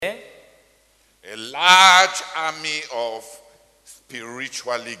a large army of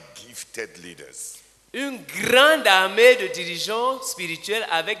spiritually gifted leaders. Une grande armée de dirigeants spirituels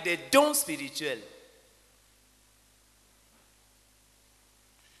avec des dons spirituels.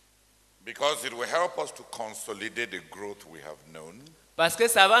 Because it will help us to consolidate the growth we have known. Parce que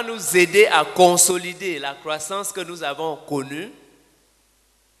ça va nous aider à consolider la croissance que nous avons connue.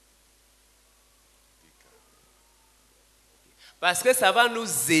 Parce que ça va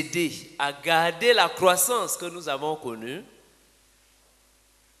nous aider à garder la croissance que nous avons connue.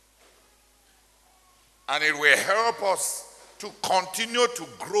 And it will help us to continue to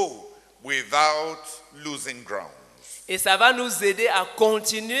grow without losing ground. Et ça va nous aider à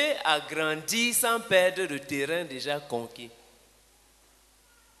continuer à grandir sans perdre le terrain déjà conquis.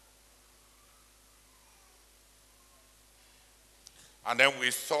 And then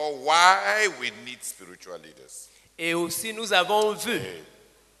we saw why we need spiritual leaders. Et aussi nous avons vu.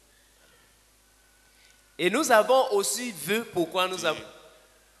 Et nous avons aussi vu pourquoi nous avons.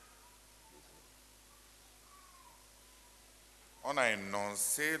 On a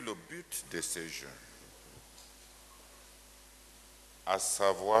énoncé le but de ce jeûne, à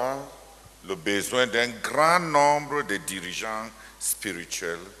savoir le besoin d'un grand nombre de dirigeants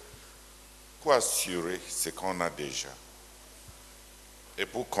spirituels pour assurer ce qu'on a déjà et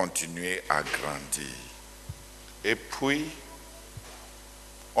pour continuer à grandir. Et puis,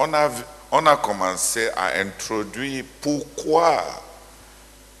 on a commencé à introduire pourquoi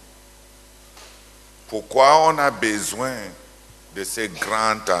on a besoin de ces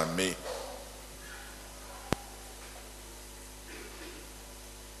grandes armées.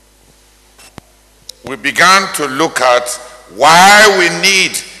 We began to look at why we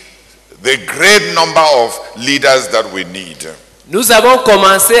need the great number of leaders that we need. Nous avons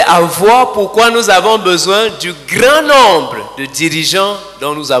commencé à voir pourquoi nous avons besoin du grand nombre de dirigeants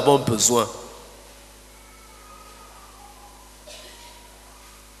dont nous avons besoin.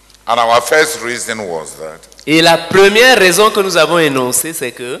 And our first reason was that Et la première raison que nous avons énoncée,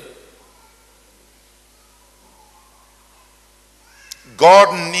 c'est que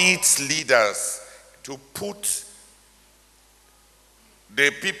God needs leaders to put the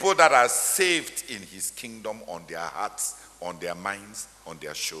people that are saved in his kingdom on their hearts, on their minds, on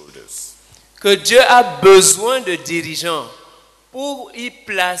their shoulders. Que Dieu a besoin de dirigeants pour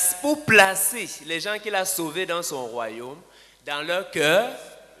placer les gens qu'il a sauvés dans son royaume, dans leur cœur,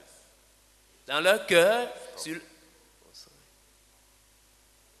 sur...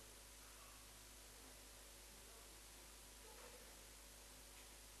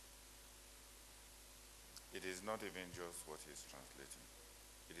 It is not even just what he's translating.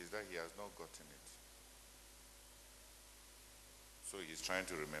 It is that he has not gotten it. So he's trying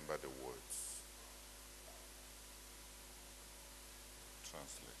to remember the words.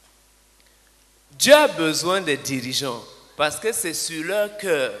 Translate. Dieu a besoin des dirigeants parce que c'est sur leur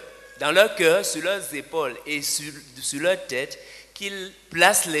cœur, dans leur cœur, sur leurs épaules et sur leur tête qu'il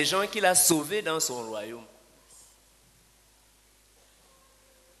place les gens qu'il a sauvés dans son royaume.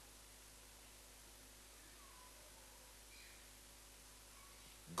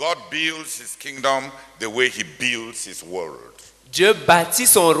 God builds his kingdom the way he builds his world. Dieu bâtit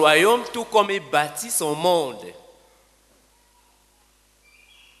son royaume tout comme il bâtit son monde.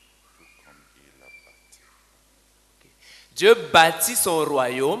 Dieu bâtit son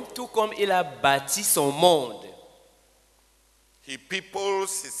royaume tout comme il a bâti son monde. He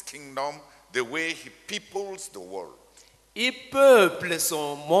peoples his kingdom the way he peoples the world. Il peuple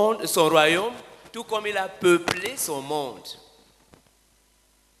son monde, son royaume tout comme il a peuplé son monde.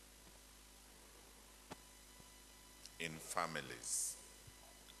 In families.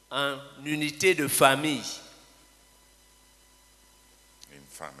 En unité de famille. In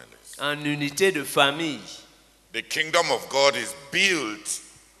families. En unité de famille. The kingdom of God is built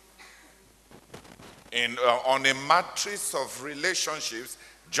on a matrix of relationships,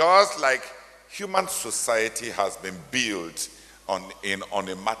 just like human society has been built on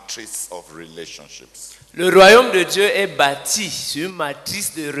a matrix of relationships. Le royaume de Dieu est bâti sur une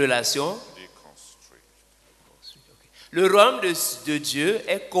matrice de relations. Le royaume de Dieu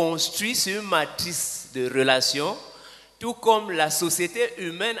est construit sur une matrice de relations, tout comme la société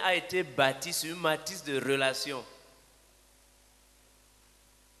humaine a été bâtie sur une matrice de relations.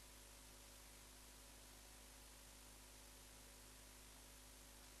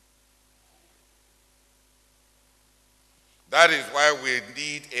 That is why we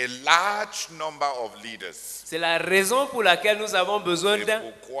need a large number of leaders. C'est la raison pour laquelle nous avons besoin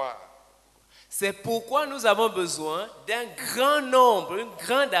C'est pourquoi nous avons besoin d'un grand nombre, une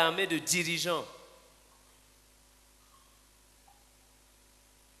grande armée de dirigeants.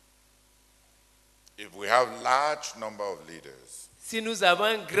 If we have large number of leaders, si nous avons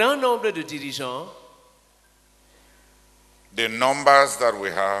un grand nombre de dirigeants, the numbers that we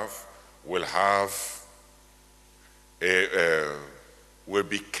have will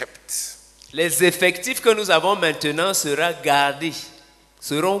be kept. les effectifs que nous avons maintenant seront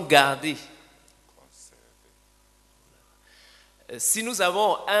gardés. Si nous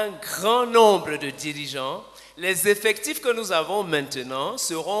avons un grand nombre de dirigeants, les effectifs que nous avons maintenant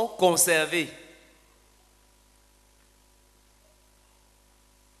seront conservés.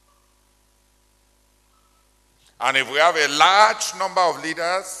 And if we have a large number of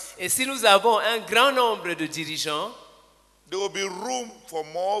leaders, Et si nous avons un grand nombre de dirigeants, there will be room for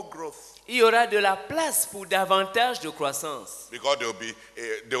more growth. il y aura de la place pour davantage de croissance. Because there will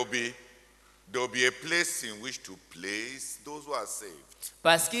be a place in which to place those who are saved.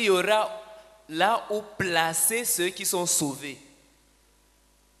 Parce qu'il y aura là où placer ceux qui sont sauvés.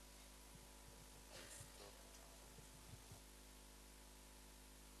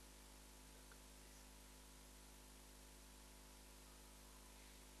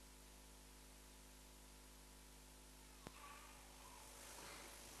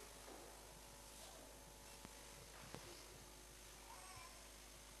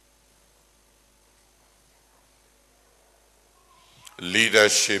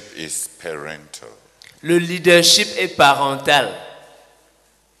 Leadership is parental. Le leadership est parental.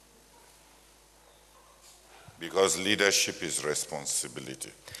 Because leadership is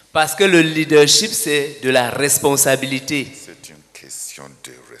responsibility. Parce que le leadership, c'est de la responsabilité. C'est une question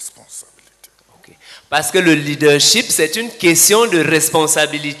de responsabilité. Okay. Parce que le leadership, c'est une question de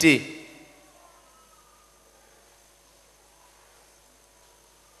responsabilité.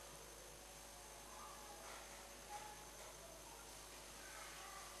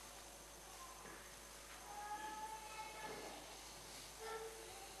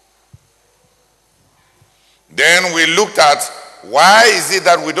 Then we looked at why is it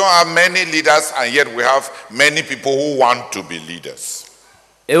that we don't have many leaders and yet we have many people who want to be leaders.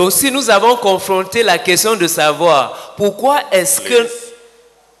 Et aussi, nous avons confronté la question de savoir pourquoi est-ce que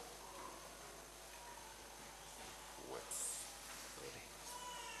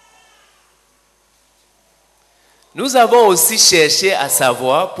nous avons aussi cherché à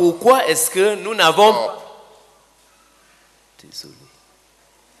savoir pourquoi est-ce que nous n'avons Désolé.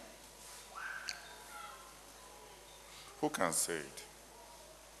 Who can say it?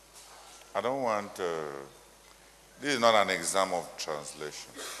 I don't want, this is not an exam of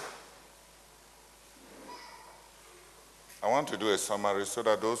translation. I want to do a summary so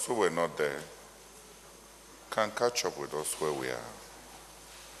that those who were not there can catch up with us where we are.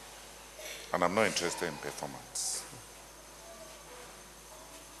 And I'm not interested in performance.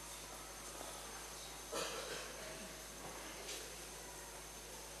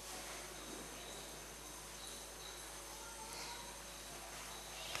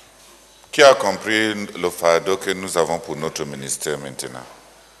 Qui a compris le fardeau que nous avons pour notre ministère maintenant?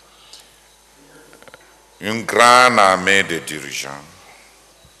 Une grande armée de dirigeants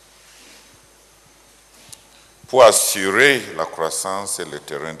pour assurer la croissance et le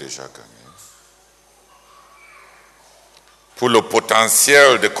terrain déjà gagné, pour le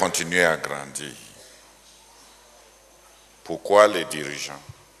potentiel de continuer à grandir. Pourquoi les dirigeants?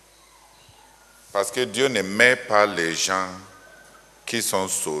 Parce que Dieu ne met pas les gens qui sont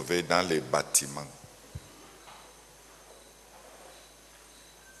sauvés dans les bâtiments.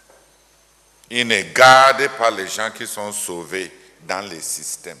 Il ne garde pas les gens qui sont sauvés dans les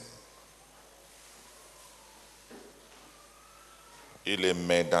systèmes. Il les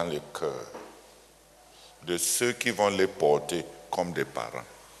met dans le cœur de ceux qui vont les porter comme des parents.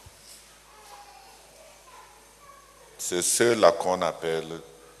 C'est ceux-là qu'on appelle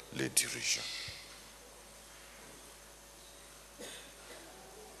les dirigeants.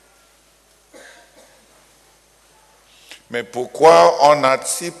 Mais pourquoi on a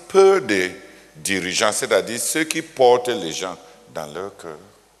si peu de dirigeants, c'est-à-dire ceux qui portent les gens dans leur cœur?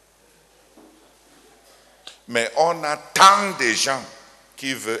 Mais on a tant de gens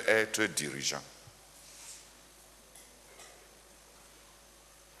qui veulent être dirigeants.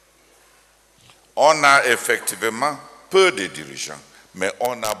 On a effectivement peu de dirigeants, mais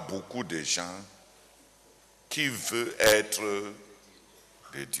on a beaucoup de gens qui veulent être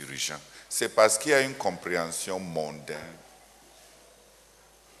des dirigeants. C'est parce qu'il y a une compréhension mondaine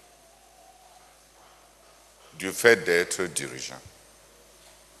du fait d'être dirigeant.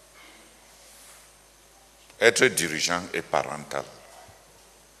 Être dirigeant est parental.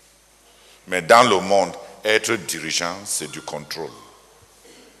 Mais dans le monde, être dirigeant, c'est du contrôle.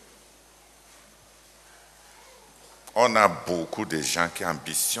 On a beaucoup de gens qui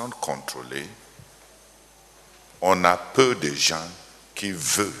ambitionnent contrôler on a peu de gens qui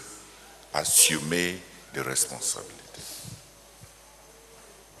veulent assumer des responsabilités.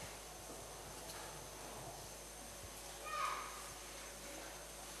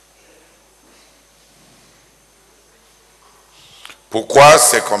 Pourquoi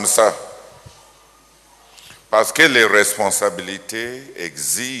c'est comme ça? Parce que les responsabilités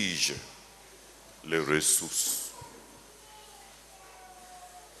exigent les ressources.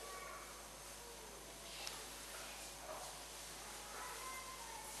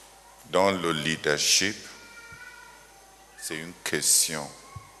 Dans le leadership, c'est une question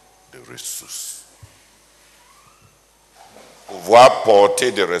de ressources. Pouvoir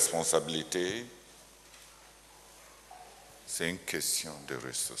porter des responsabilités, c'est une question de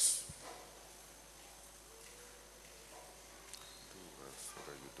ressources.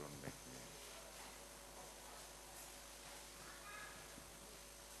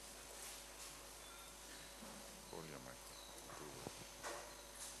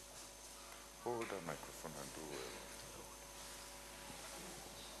 Hold the microphone and do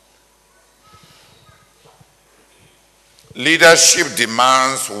well. Leadership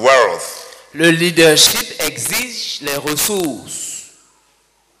demands wealth. Le leadership exige les ressources.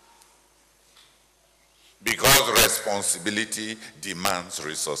 Because responsibility demands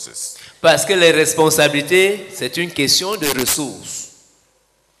resources. Parce que les responsabilités, c'est une question de ressources.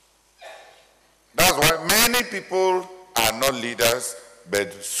 That's why many people are not leaders,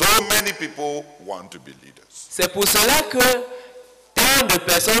 but so many people want to be leaders. C'est pour cela que tant de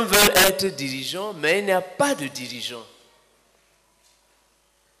personnes veulent être dirigeants, mais il n'y a pas de dirigeants.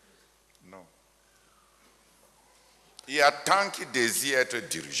 Non. Il y a tant qui désirent être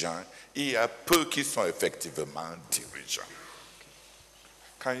dirigeants, il y a peu qui sont effectivement dirigeants.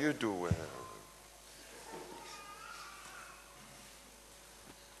 Can you do well?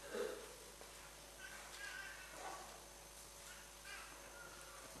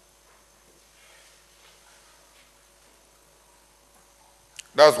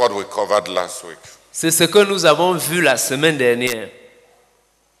 That's what we covered last week. C'est ce que nous avons vu la semaine dernière.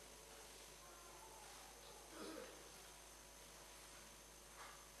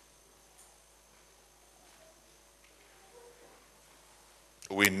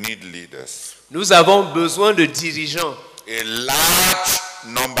 We need leaders. Nous avons besoin de dirigeants. A large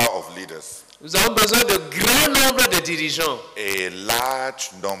number of leaders. Nous avons besoin de grand nombre de dirigeants. A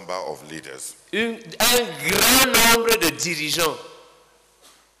large number of leaders. Un grand nombre de dirigeants.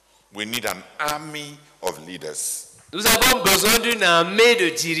 We need an army of leaders. Nous avons besoin d'une armée de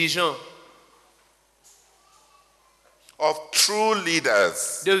dirigeants. Of true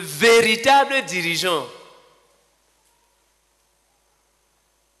leaders. De véritables dirigeants.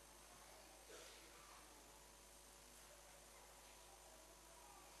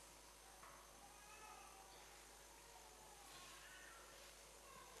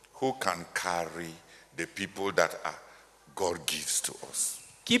 Who can carry the people that God gives to us.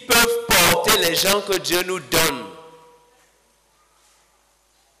 Qui peuvent porter les gens que Dieu nous donne.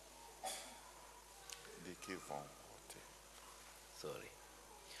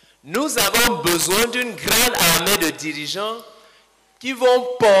 Nous avons besoin d'une grande armée de dirigeants qui vont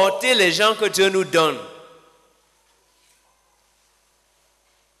porter les gens que Dieu nous donne.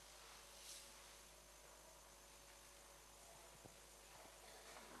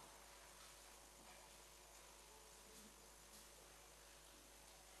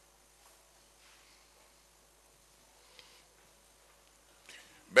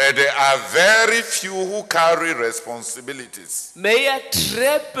 But there are very few who carry responsibilities. Mais il y a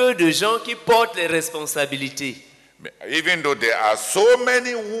très peu de gens qui portent les responsabilités. Even though there are so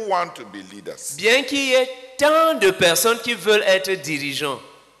many who want to be leaders. Bien qu'il y ait tant de personnes qui veulent être dirigeants.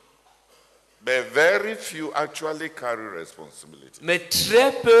 But very few actually carry responsibilities. Mais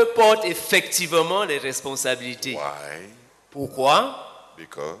très peu portent effectivement les responsabilités. Why? Pourquoi?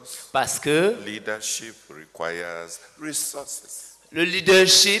 Because Parce que leadership requires resources. Le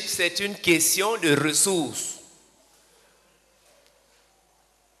leadership, c'est une question de ressources.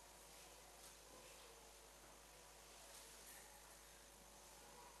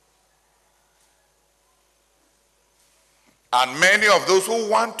 And many of those who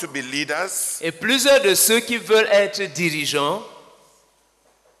want to be leaders, et plusieurs de ceux qui veulent être dirigeants,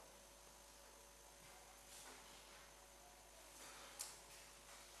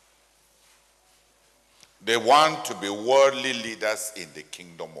 they want to be worldly leaders in the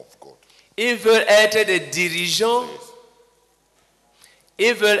kingdom of God. Ils veulent être des dirigeants.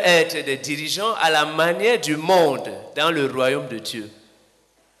 Ils veulent être des dirigeants à la manière du monde dans le royaume de Dieu.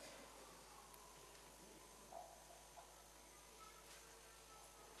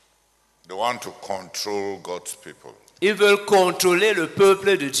 They want to control God's people Ils veulent contrôler le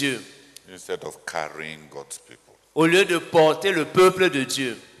peuple de Dieu instead of carrying God's people. au lieu de porter le peuple de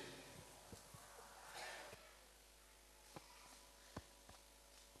Dieu.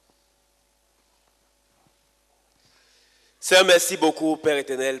 Seigneur, merci beaucoup, Père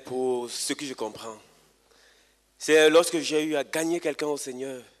éternel, pour ce que je comprends. C'est lorsque j'ai eu à gagner quelqu'un au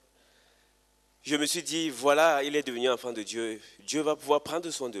Seigneur, je me suis dit, voilà, il est devenu enfant de Dieu. Dieu va pouvoir prendre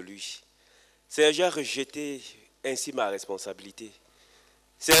soin de lui. Seigneur, j'ai rejeté ainsi ma responsabilité.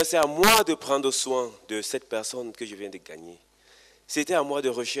 Seigneur, c'est à moi de prendre soin de cette personne que je viens de gagner. C'était à moi de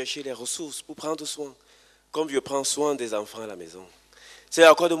rechercher les ressources pour prendre soin, comme je prends soin des enfants à la maison. C'est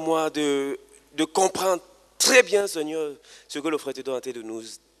à moi de comprendre très bien, Seigneur, ce que le frère est en train de nous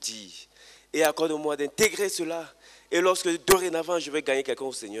dire. Et accorde-moi d'intégrer cela. Et lorsque dorénavant je vais gagner quelqu'un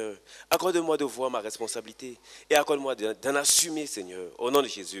au Seigneur, accorde-moi de voir ma responsabilité. Et accorde-moi d'en assumer, Seigneur. Au nom de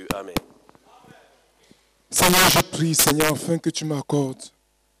Jésus, Amen. Seigneur, je prie, Seigneur, afin que tu m'accordes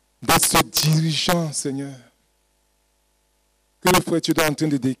d'être ce dirigeant, Seigneur, que le frère tu es en train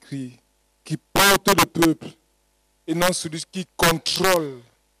de décrire, qui porte le peuple et non celui qui contrôle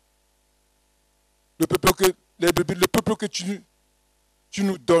le peuple que tu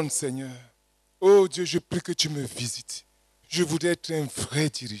nous donnes, Seigneur. Oh Dieu, je prie que tu me visites. Je voudrais être un vrai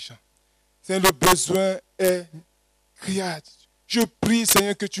dirigeant. Seigneur, le besoin est criard. Je prie,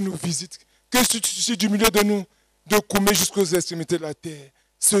 Seigneur, que tu nous visites. Que tu suscites du milieu de nous, de Koumé jusqu'aux extrémités de la terre,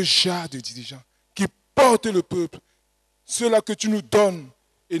 ce genre de dirigeants qui portent le peuple, ceux-là que tu nous donnes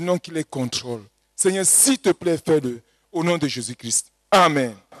et non qui les contrôlent. Seigneur, s'il te plaît, fais-le au nom de Jésus-Christ.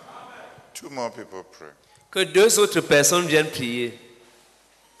 Amen. Two more people pray. Que deux autres personnes viennent prier.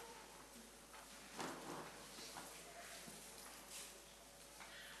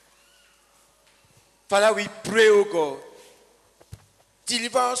 Father, we pray, oh God,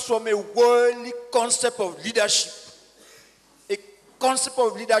 deliver us from a worldly concept of leadership, a concept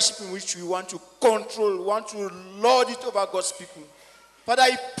of leadership in which we want to control, want to lord it over God's people. Father,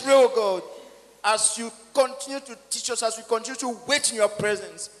 I pray, oh God, as you continue to teach us, as we continue to wait in your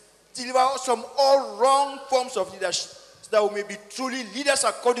presence, deliver us from all wrong forms of leadership, so that we may be truly leaders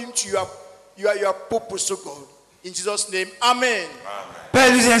according to your purpose, oh God. In Jesus' name, Amen.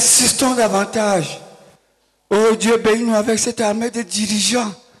 Père, nous insistons davantage. Oh Dieu, bénis-nous avec cette armée de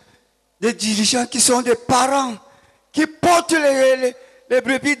dirigeants qui sont des parents, qui portent les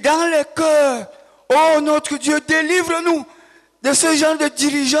brebis dans les cœurs. Oh notre Dieu, délivre-nous de ce genre de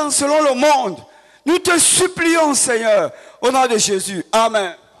dirigeants selon le monde. Nous te supplions, Seigneur, au nom de Jésus.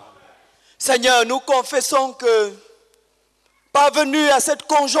 Amen. Seigneur, nous confessons que, parvenus à cette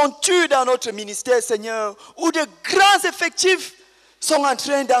conjoncture dans notre ministère, Seigneur, où de grands effectifs sont en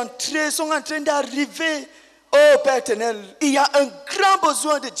train d'entrer, sont en train d'arriver, oh Père éternel, il y a un grand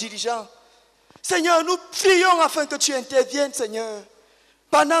besoin de dirigeants. Seigneur, nous prions afin que tu interviennes, Seigneur.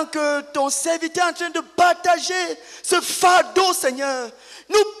 Pendant que ton serviteur est en train de partager ce fardeau, Seigneur,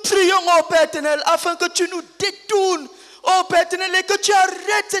 nous prions, oh Père éternel, afin que tu nous détournes, oh Père éternel, et que tu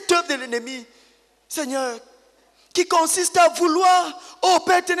arrêtes cette œuvre de l'ennemi, Seigneur, qui consiste à vouloir, oh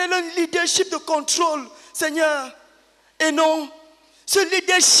Père éternel, un leadership de contrôle, Seigneur, et non ce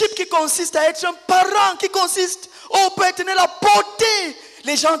leadership qui consiste à être un parent, qui consiste, oh Père éternel, à porter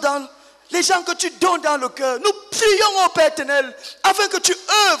les gens que tu donnes dans le cœur. Nous prions, oh Père éternel, afin que tu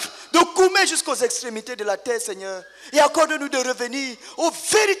œuvres de Koumé jusqu'aux extrémités de la terre, Seigneur, et accorde-nous de revenir au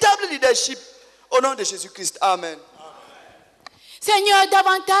véritable leadership, au nom de Jésus-Christ. Amen. Seigneur,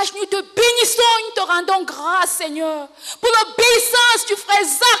 davantage nous te bénissons, nous te rendons grâce, Seigneur, pour l'obéissance du frère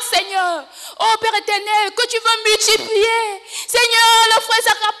Zach, Seigneur. Oh Père éternel, que tu veux multiplier. Seigneur, le frère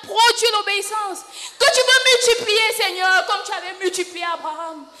Zach a produit l'obéissance. Que tu veux multiplier, Seigneur, comme tu avais multiplié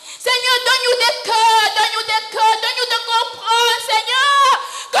Abraham. Seigneur, donne-nous des cœurs, donne-nous de comprendre, Seigneur.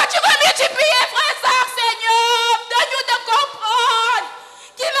 Que tu veux multiplier, frère Zach, Seigneur. Donne-nous de comprendre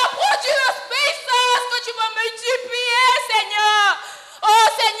qu'il a produit l'obéissance que tu veux multiplier, Seigneur. Oh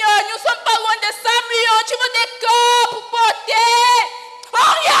Seigneur, nous ne sommes pas loin de 5 millions. Tu veux des cœurs pour porter.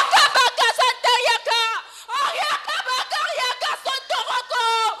 Oriaka baka santariaka. Oriaka baka riaka santoroko.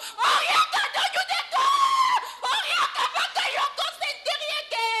 Oriaka donne-nous des cœurs. Oriaka baka yoko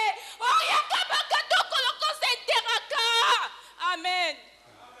sentirieke. Oriaka baka doko loko senteraka. Amen.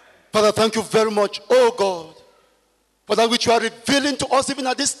 Father, thank you very much, oh God, for that which you are revealing to us even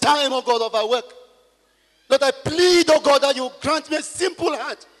at this time, oh God, of our work. Lord, I plead, oh God, that you grant me a simple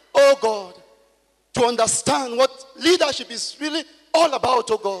heart, oh God, to understand what leadership is really all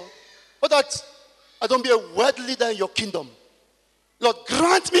about, oh God. But that I don't be a word leader in your kingdom. Lord,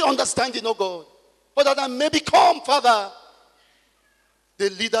 grant me understanding, oh God, but that I may become, Father, the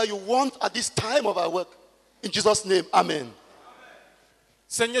leader you want at this time of our work. In Jesus' name, amen.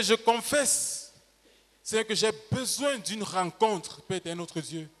 Seigneur, je confesse, Seigneur, que j'ai besoin d'une rencontre, Père éternel, notre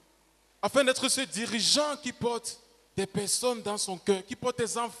Dieu, afin d'être ce dirigeant qui porte des personnes dans son cœur, qui porte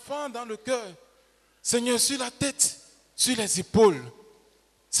des enfants dans le cœur. Seigneur, sur la tête, sur les épaules.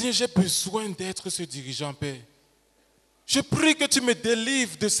 Seigneur, j'ai besoin d'être ce dirigeant, Père. Je prie que tu me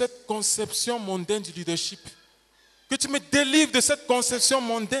délivres de cette conception mondaine du leadership. Que tu me délivres de cette conception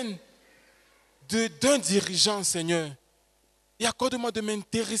mondaine d'un dirigeant, Seigneur. Et accorde-moi de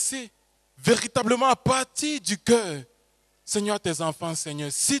m'intéresser véritablement à partir du cœur, Seigneur, à tes enfants,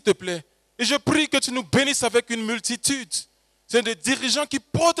 Seigneur, s'il te plaît. Et je prie que tu nous bénisses avec une multitude, Seigneur, de dirigeants qui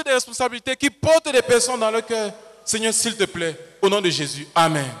portent des responsabilités, qui portent des personnes dans leur cœur. Seigneur, s'il te plaît, au nom de Jésus.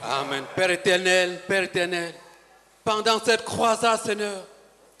 Amen. Amen. Père éternel, pendant cette croisade, Seigneur,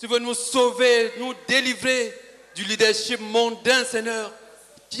 tu veux nous sauver, nous délivrer du leadership mondain, Seigneur,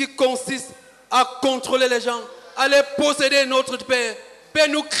 qui consiste à contrôler les gens, à les posséder, notre Père. Père,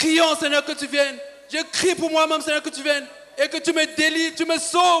 nous crions, Seigneur, que tu viennes. Je crie pour moi-même, Seigneur, que tu viennes et que tu me délivres, tu me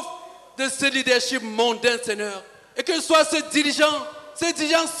sauves de ce leadership mondain, Seigneur. Et que je sois ce dirigeant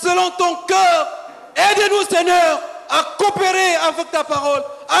selon ton cœur. Aide-nous, Seigneur, à coopérer avec ta parole,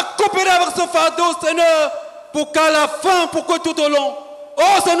 à coopérer avec ce fardeau, Seigneur, pour qu'à la fin, pour que tout au long,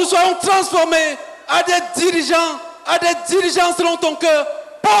 Seigneur, nous soyons transformés à des dirigeants selon ton cœur,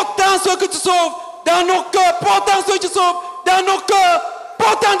 portant ceux que tu sauves dans nos cœurs, portant ceux que tu sauves dans nos cœurs,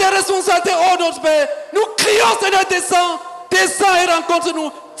 portant des responsabilités, notre Père. Nous crions, Seigneur, descends et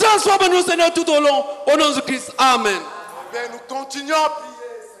rencontre-nous, transforme-nous, Seigneur, tout au long, au nom de Christ. Amen. Père, nous continuons à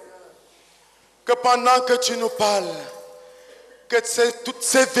prier, Seigneur, que pendant que tu nous parles, que toutes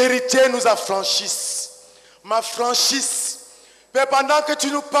ces vérités nous affranchissent, m'affranchissent. Père, pendant que tu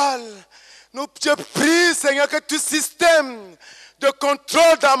nous parles, je prie, Seigneur, que tout système de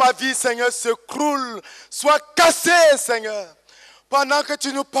contrôle dans ma vie, Seigneur, s'écroule, soit cassé, Seigneur. Pendant que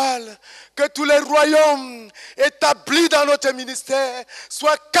tu nous parles, que tous les royaumes établis dans notre ministère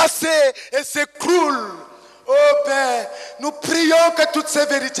soient cassés et s'écroulent. Oh Père, nous prions que toutes ces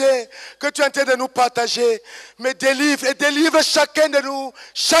vérités que tu es en train de nous partager me délivrent et délivrent chacun de nous,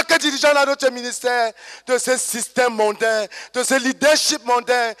 chaque dirigeant dans notre ministère de ce système mondain, de ce leadership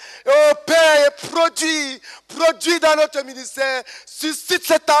mondain. Oh Père, produis dans notre ministère, suscite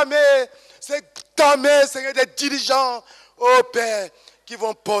cette armée, Seigneur, des dirigeants, oh Père, qui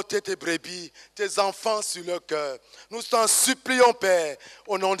vont porter tes brebis, tes enfants sur leur cœur. Nous t'en supplions, Père,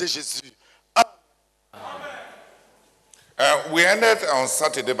 au nom de Jésus. We ended on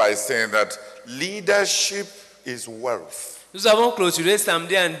Saturday by saying that leadership is wealth. Nous avons clôturé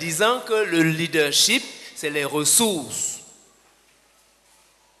samedi en disant que le leadership, c'est les ressources.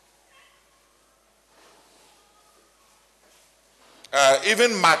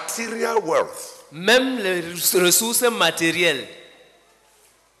 Even material wealth. Même les ressources matérielles.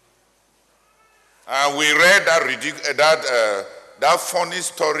 We read that funny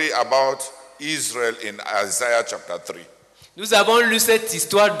story about Israel in Isaiah chapter 3. Nous avons lu cette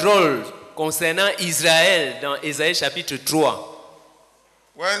histoire drôle concernant Israël dans Ésaïe chapitre 3.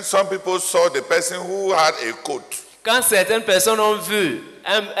 When some people saw the person who had a coat, quand certaines personnes ont vu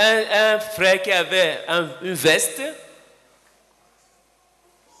un frère qui avait une veste,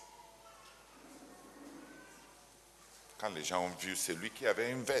 quand les gens ont vu celui qui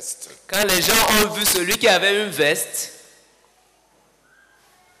avait une veste,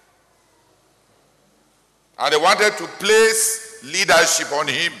 and they wanted to place leadership on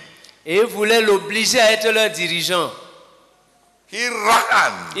him, et ils voulaient l'obliger à être leur dirigeant, he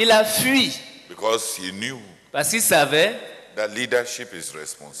ran. Il a fui Because he knew parce qu'il savait that leadership is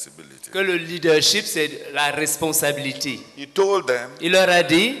responsibility. que le leadership c'est la responsabilité. He told them, Il leur a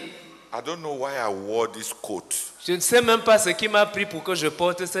dit, I don't know why I wore this coat. je ne sais même pas ce qui m'a pris pour que je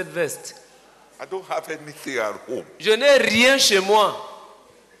porte cette veste. I don't have anything at home. Je n'ai rien chez moi.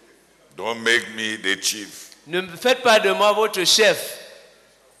 Don't make me the chief. Ne me faites pas de moi votre chef.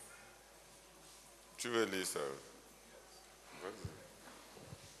 Tu veux lire ça?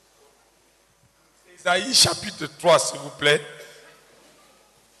 Isaïe chapitre 3, s'il vous plaît.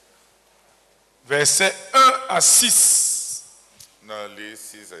 Versets 1 à 6. Non, lis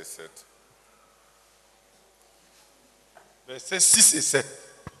 6 et 7. Versets 6 et 7.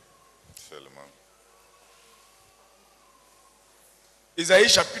 Seulement. Isaïe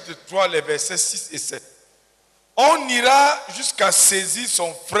chapitre 3, les versets 6 et 7. On ira jusqu'à saisir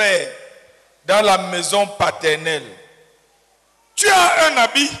son frère dans la maison paternelle. Tu as un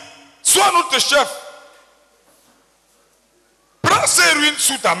habit, sois notre chef. Prends ces ruines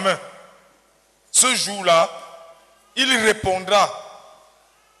sous ta main. Ce jour-là, il répondra,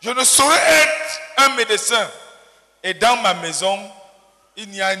 Je ne saurais être un médecin. Et dans ma maison, il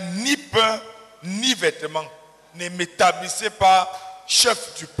n'y a ni pain, ni vêtements. Ne m'établissez pas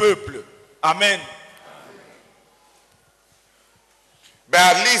chef du peuple. Amen. But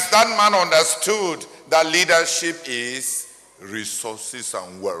at least that man understood that leadership is resources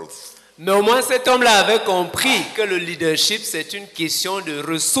and wealth. Mais au moins cet homme-là avait compris que le leadership, c'est une question de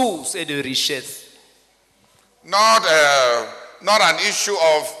ressources et de richesse. Not an issue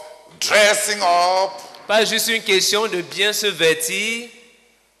of dressing up. Pas juste une question de bien se vêtir.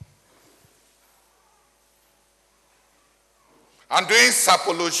 And doing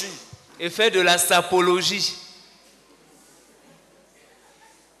sapology. Et faire de la sapologie.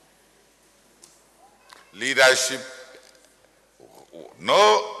 Leadership,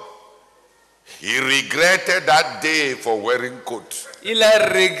 no, he regretted that day for wearing coat. Il a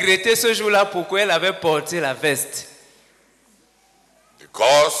regretté ce jour-là pourquoi il avait porté la veste.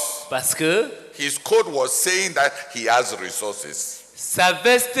 Parce que que his coat was saying that he has resources. Sa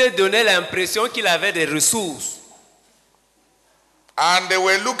veste donnait l'impression qu'il avait des ressources. And they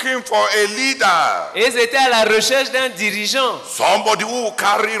were looking for a leader. Et ils étaient à la recherche d'un dirigeant. Somebody who will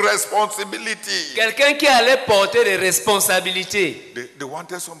carry responsibility. Quelqu'un qui allait porter des responsabilités. They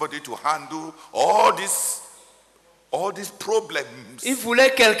wanted somebody to handle all these problems. Ils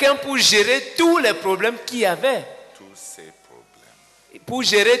voulaient quelqu'un pour gérer tous les problèmes qu'il y avait. Tous ces problèmes. Pour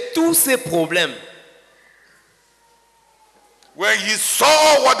gérer tous ces problèmes. When he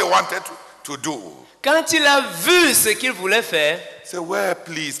saw what they wanted to do. Quand il a vu ce qu'il voulait faire, say, well,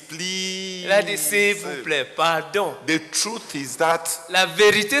 please. Il a dit, s'il vous plaît, pardon. The truth is that la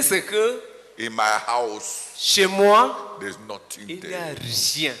vérité, c'est que in my house, chez moi, there's nothing il n'y a there.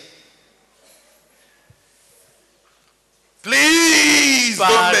 rien. Please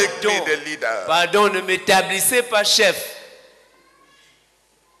don't make me the leader. Pardon, ne m'établissez pas chef,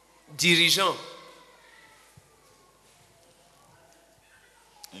 dirigeant.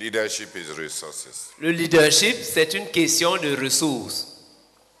 Leadership is resources. Le leadership, c'est une question de ressources.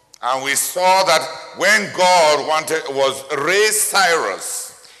 And we saw that when God was raised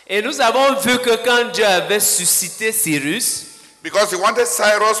Cyrus. Et nous avons vu que quand Dieu avait suscité Cyrus, because he wanted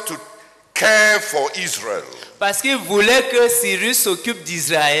Cyrus to care for Israel. Parce qu'il voulait que Cyrus s'occupe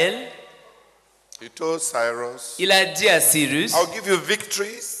d'Israël. He told Cyrus, il a dit à Cyrus, I'll give you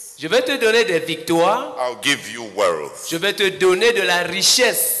victories. Je vais te donner des victoires. I'll give you wealth. Je vais te donner de la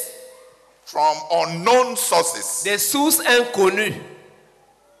richesse. From unknown sources. Des sources inconnues.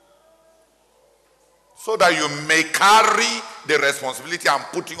 So that you may carry the responsibility I'm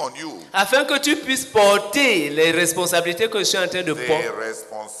putting on you. Afin que tu puisses porter les responsabilités que je suis en train de porter. The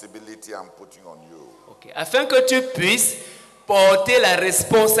responsibility I'm putting on you. Okay. Afin que tu puisses porter la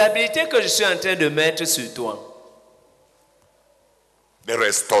responsabilité que je suis en train de mettre sur toi. The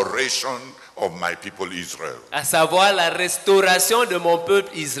restoration of my people Israel. À savoir la restauration de mon peuple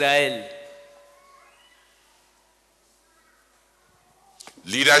Israël.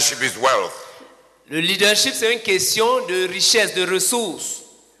 Leadership is wealth. Le leadership, c'est une question de richesse, de ressources.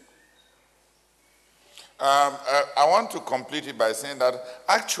 I want to complete it by saying that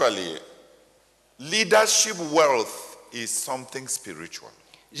actually, leadership wealth is something spiritual.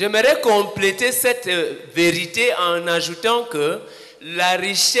 J'aimerais compléter cette vérité en ajoutant que la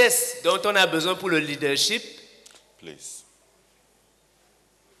richesse dont on a besoin pour le leadership, please.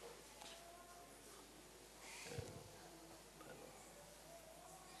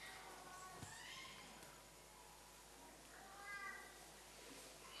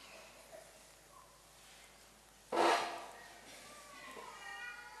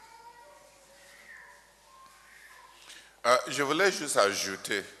 Je voulais juste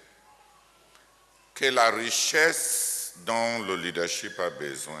ajouter que la richesse dont le leadership a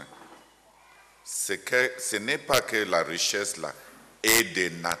besoin, ce n'est pas que la richesse là est de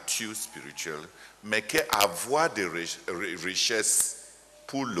nature spirituelle, mais qu'avoir des richesses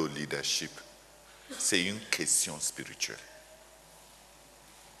pour le leadership, c'est une question spirituelle.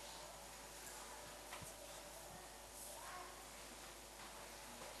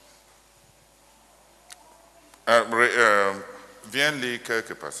 Viens lire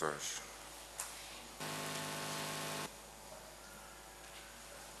quelques passages.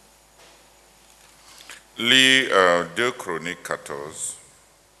 Lis 2 Chroniques 14,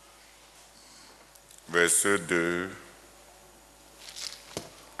 versets 2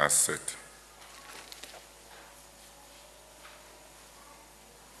 à 7.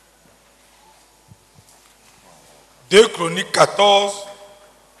 « 2 Chroniques 14,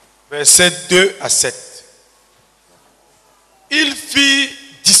 versets 2 à 7. Il fit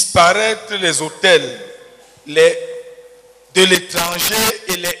disparaître les autels de l'étranger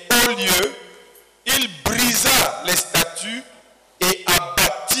et les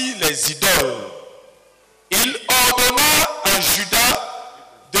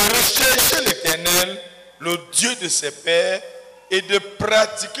de ses pères et de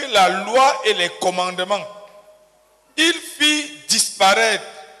pratiquer la loi et les commandements. Il fit disparaître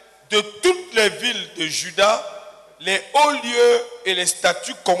de toutes les villes de Juda les hauts lieux et les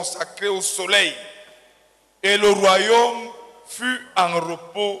statues consacrées au soleil. Et le royaume fut en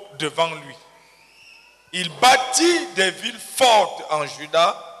repos devant lui. Il bâtit des villes fortes en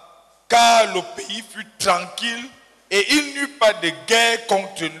Juda, car le pays fut tranquille et il n'y eut pas de guerre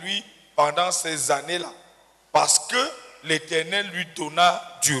contre lui pendant ces années-là, parce que l'Éternel lui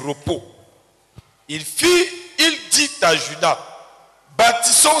donna du repos. Il dit à Juda,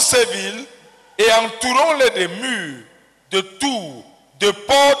 bâtissons ces villes et entourons-les de murs, de tours, de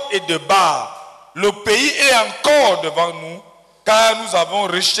portes et de barres. Le pays est encore devant nous, car nous avons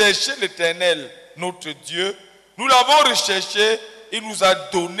recherché l'Éternel, notre Dieu. Nous l'avons recherché, il nous a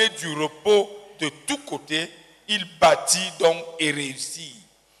donné du repos de tous côtés. Il bâtit donc et réussit.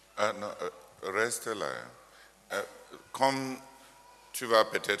 Non, reste là. Comme tu vas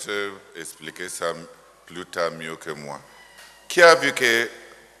peut-être expliquer ça plus tard mieux que moi. Qui a vu que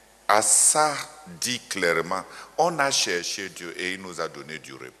Asa dit clairement, on a cherché Dieu et il nous a donné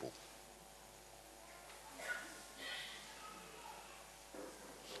du repos.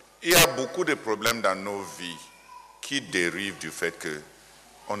 Il y a beaucoup de problèmes dans nos vies qui dérivent du fait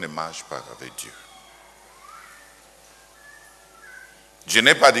qu'on ne marche pas avec Dieu. Je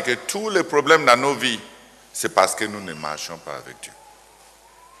n'ai pas dit que tous les problèmes dans nos vies, c'est parce que nous ne marchons pas avec Dieu.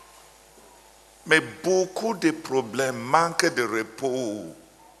 Mais beaucoup de problèmes manquent de repos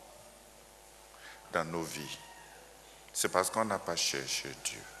dans nos vies. C'est parce qu'on n'a pas cherché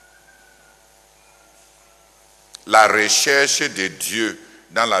Dieu. La recherche de Dieu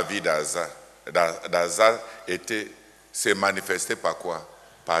dans la vie d'Asa s'est manifestée par quoi?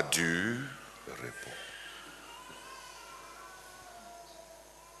 Par du repos.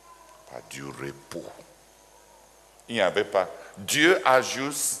 Par du repos. Il n'y avait pas. Dieu a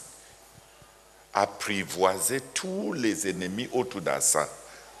juste apprivoisé tous les ennemis autour d'Asa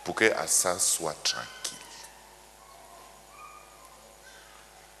pour que Asa soit tranquille.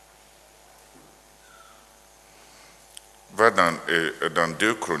 Va dans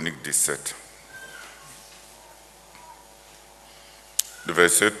 2 Chroniques 17. Le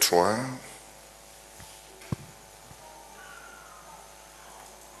verset 3.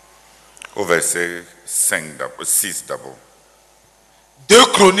 Au verset 6 d'abord. 2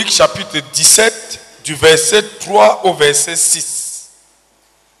 Chroniques chapitre 17, du verset 3 au verset 6.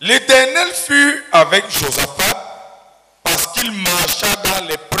 L'Éternel fut avec Josaphat parce qu'il marcha dans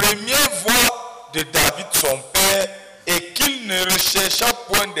les premières voies de David son père et qu'il ne rechercha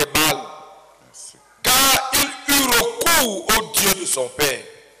point de Baal. Car il eut recours au Dieu de son père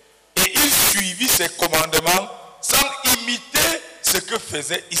et il suivit ses commandements sans imiter ce que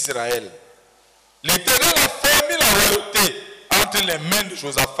faisait Israël. L'Éternel a fermé la royauté entre les mains de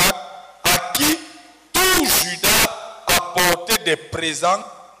Josaphat, à qui tout Juda apportait des présents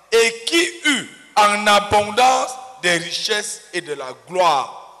et qui eut en abondance des richesses et de la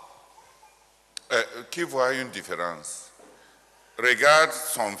gloire. Qui voit une différence? Regarde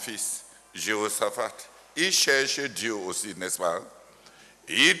son fils, Jéhoshaphat. Il cherche Dieu aussi, n'est-ce pas?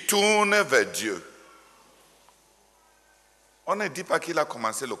 Il tourne vers Dieu. On ne dit pas qu'il a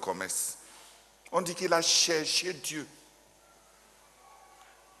commencé le commerce. On dit qu'il a cherché Dieu.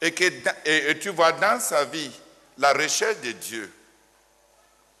 Et tu vois dans sa vie, la recherche de Dieu.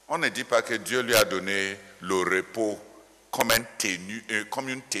 On ne dit pas que Dieu lui a donné le repos comme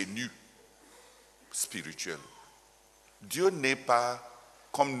une tenue spirituelle. Dieu n'est pas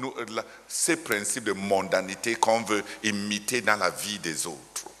comme nous, ces principes de mondanité qu'on veut imiter dans la vie des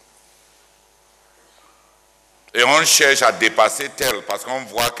autres. Et on cherche à dépasser tel parce qu'on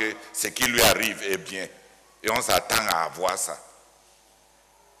voit que ce qui lui arrive est bien. Et on s'attend à avoir ça.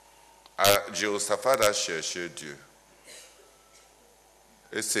 Jéhoshaphat a cherché Dieu.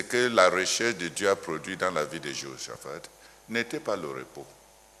 Et ce que la recherche de Dieu a produit dans la vie de Jéhoshaphat n'était pas le repos.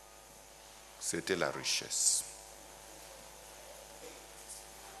 C'était la richesse.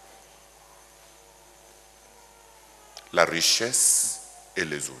 La richesse et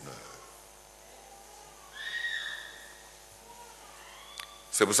les honneurs.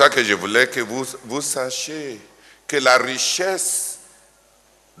 C'est pour ça que je voulais que vous sachiez que la richesse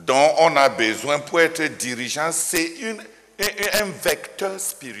dont on a besoin pour être dirigeant, c'est un vecteur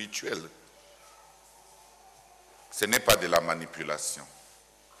spirituel. Ce n'est pas de la manipulation.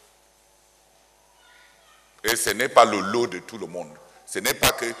 Et ce n'est pas le lot de tout le monde. Ce n'est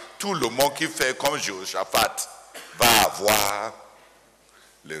pas que tout le monde qui fait comme Jéhoshaphat va avoir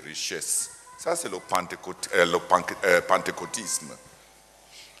les richesses. Ça, c'est le pentecôtisme.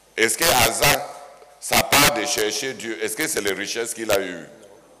 Est-ce que Asa sa part de chercher Dieu, est-ce que c'est les richesses qu'il a eues?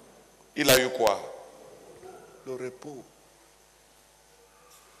 Il a eu quoi? Le repos.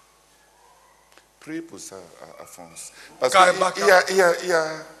 Priez pour ça, Alphonse. Parce qu'il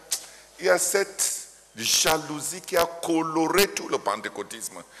y a cette jalousie qui a coloré tout le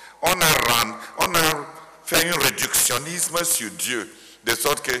pentecôtisme. On a fait un réductionnisme sur Dieu, de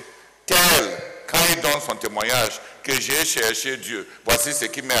sorte que quand il donne son témoignage, que j'ai cherché Dieu, voici ce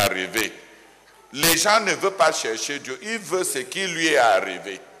qui m'est arrivé. Les gens ne veulent pas chercher Dieu, ils veulent ce qui lui est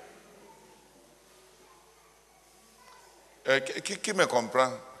arrivé. Qui me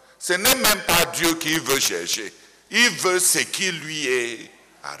comprend? Ce n'est même pas Dieu qui veut chercher. Il veut ce qui lui est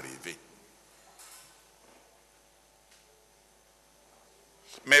arrivé.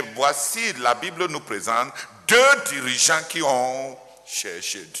 Mais voici, la Bible nous présente 2 dirigeants qui ont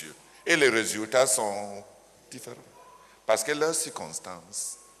cherché Dieu. Et les résultats sont différents. Parce que leurs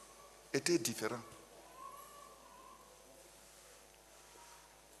circonstances étaient différentes.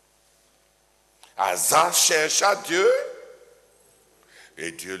 Asa chercha Dieu.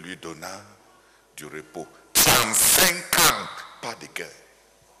 Et Dieu lui donna du repos. 35 ans, pas de guerre.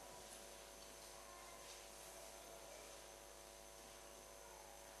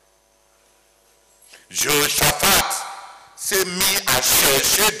 Jehoshaphat s'est mis à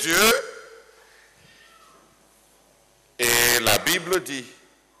chercher Dieu. Et la Bible dit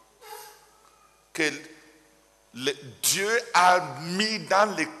que Dieu a mis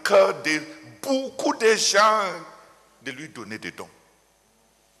dans le cœur de beaucoup de gens de lui donner des dons.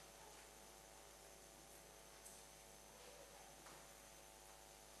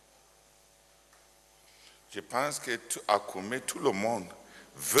 Je pense que à Koumé, tout le monde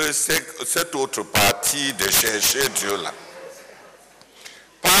veut cette autre partie de chercher Dieu là.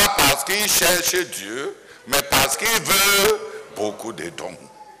 Pas parce qu'il cherche Dieu, mais parce qu'il veut beaucoup de dons.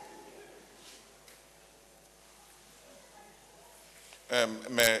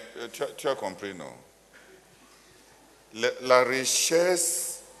 Mais tu as compris, non? La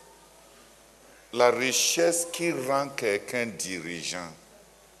richesse qui rend quelqu'un dirigeant,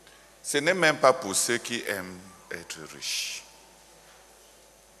 ce n'est même pas pour ceux qui aiment être riches.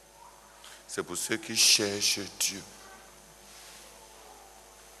 C'est pour ceux qui cherchent Dieu.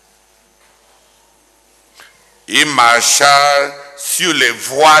 Il marcha sur les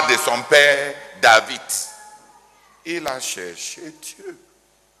voies de son père David. Il a cherché Dieu.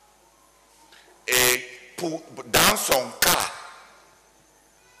 Et dans son cas,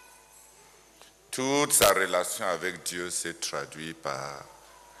 toute sa relation avec Dieu s'est traduite par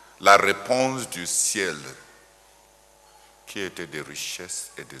la réponse du ciel, qui était des richesses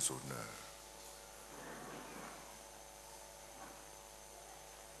et des honneurs.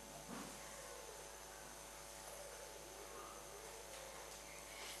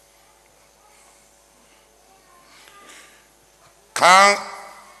 Quand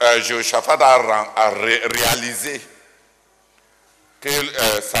Jehoshaphat a réalisé que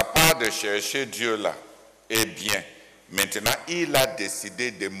sa part de chercher Dieu là est bien, maintenant il a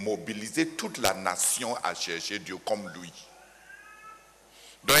décidé de mobiliser toute la nation à chercher Dieu comme lui.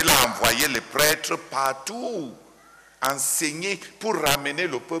 Donc il a envoyé les prêtres partout enseigner pour ramener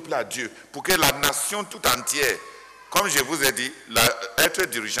le peuple à Dieu, pour que la nation tout entière, comme je vous ai dit, être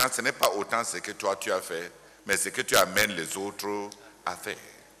dirigeant, ce n'est pas autant ce que toi tu as fait, mais ce que tu amènes les autres à faire.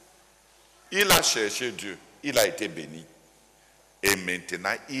 Il a cherché Dieu, il a été béni. Et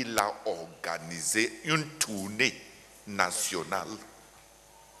maintenant, il a organisé une tournée nationale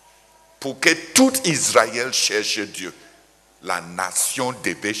pour que tout Israël cherche Dieu. La nation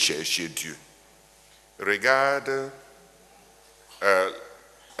devait chercher Dieu. Regarde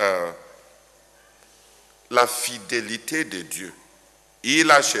la fidélité de Dieu.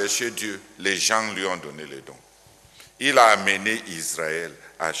 Il a cherché Dieu, les gens lui ont donné les dons. Il a amené Israël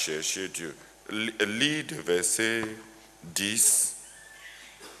à chercher Dieu. Lis de verset 10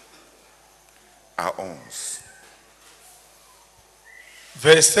 à 11.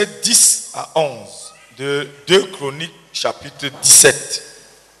 Verset 10 à 11 de 2 Chroniques chapitre 17.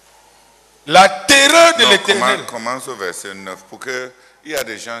 La terreur de l'Éternel. Commence au verset 9 pour que il y a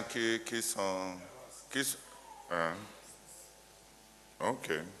des gens qui sont hein?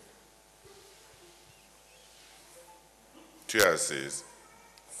 Ok. Tu es assise.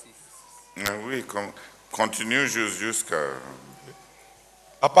 Oui, continue jusqu'à...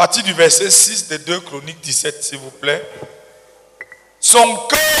 À partir du verset 6 de 2 Chroniques 17, s'il vous plaît. Son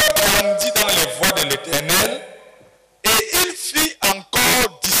cœur grandit dans les voies de l'Éternel et il fit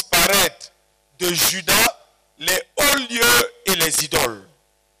encore disparaître de Juda les hauts lieux et les idoles.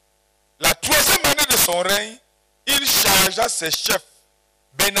 La 3e année de son règne, il chargea ses chefs,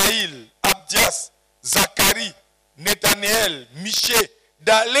 Benaïl, Abdias, Zacharie, Nathanaël, Michée,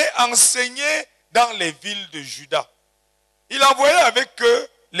 d'aller enseigner dans les villes de Juda. Il envoyait avec eux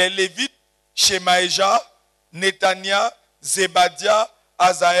les Lévites, Shemaïja, Netania, Zébadia,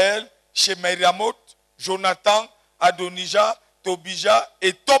 Azaël, Shemiramoth, Jonathan, Adonijah, Tobijah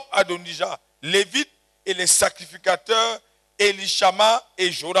et Top-Adonijah, Lévites et les sacrificateurs Elishama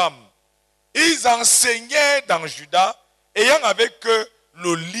et Joram. Ils enseignaient dans Juda, ayant avec eux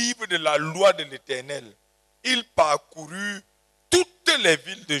le livre de la loi de l'Éternel. Ils parcoururent toutes les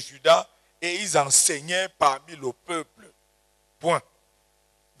villes de Juda et ils enseignaient parmi le peuple. Point.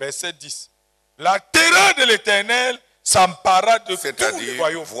 Verset 10. La terreur de l'Éternel s'empara de tout le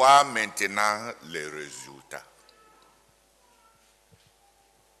royaume. C'est-à-dire, voir maintenant les résultats.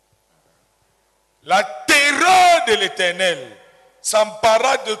 La terreur de l'Éternel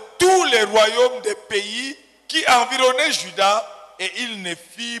s'empara de tous les royaumes des pays qui environnaient Juda et il ne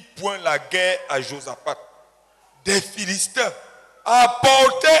fit point la guerre à Josaphat. Des Philistins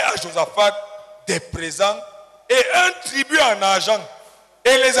apportaient à Josaphat des présents et un tribut en argent.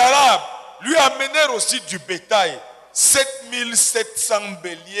 Et les Arabes lui amenèrent aussi du bétail, 7700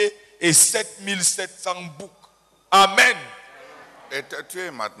 béliers et 7700 boucs. Amen. Et tu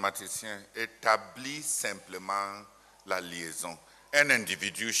es mathématicien, établis simplement la liaison. Un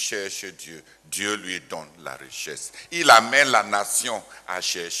individu cherche Dieu, Dieu lui donne la richesse. Il amène la nation à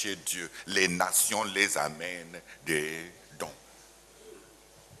chercher Dieu, les nations les amènent des dons.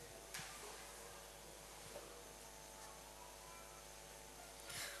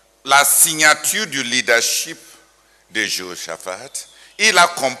 La signature du leadership de Jéhoshaphat, il a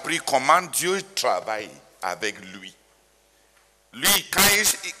compris comment Dieu travaille avec lui. Lui,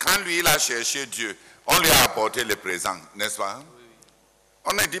 quand lui il a cherché Dieu, on lui a apporté les présents, n'est-ce pas?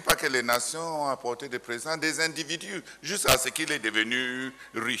 On ne dit pas que les nations ont apporté des présents, des individus, jusqu'à ce qu'il est devenu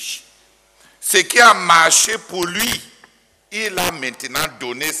riche. Ce qui a marché pour lui, il a maintenant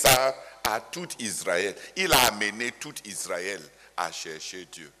donné ça à tout Israël. Il a amené tout Israël à chercher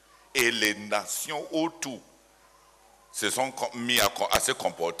Dieu. Et les nations autour se sont mis à se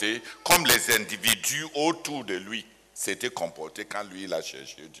comporter comme les individus autour de lui s'étaient comportés quand lui il a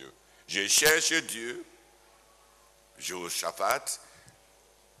cherché Dieu. Je cherche Dieu, Jéhoshaphat,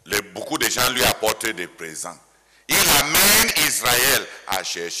 beaucoup de gens lui apportent des présents. Il amène Israël à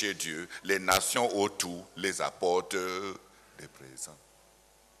chercher Dieu. Les nations autour les apportent des présents.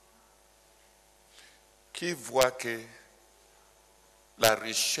 Qui voit que la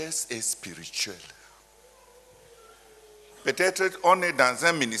richesse est spirituelle. Peut-être on est dans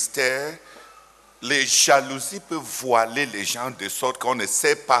un ministère, les jalousies peuvent voiler les gens de sorte qu'on ne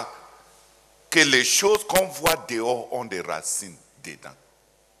sait pas que les choses qu'on voit dehors ont des racines dedans.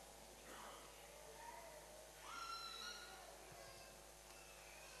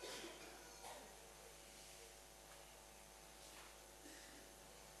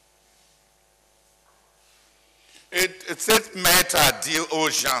 Et cette maître a dit aux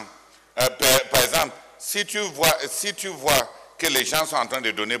gens, par exemple, si tu vois que les gens sont en train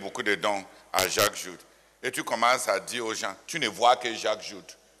de donner beaucoup de dons à Jacques Joud, et tu commences à dire aux gens, tu ne vois que Jacques Joud,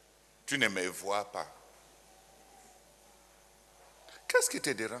 tu ne me vois pas. Qu'est-ce qui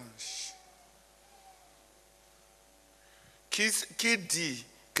te dérange? Qui dit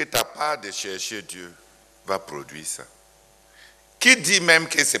que ta part de chercher Dieu va produire ça? Qui dit même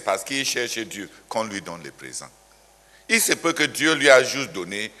que c'est parce qu'il cherche Dieu qu'on lui donne les présents? Il se peut que Dieu lui a juste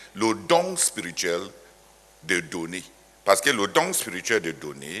donné le don spirituel de donner. Parce que le don spirituel de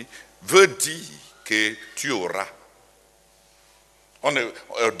donner veut dire que tu auras.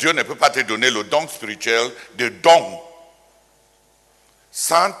 Dieu ne peut pas te donner le don spirituel de don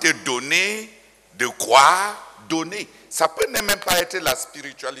sans te donner de quoi donner. Ça peut même pas être la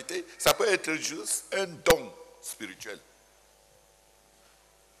spiritualité, ça peut être juste un don spirituel.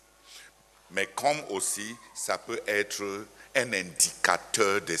 Mais comme aussi, ça peut être un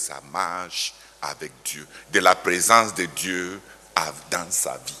indicateur de sa marche avec Dieu, de la présence de Dieu dans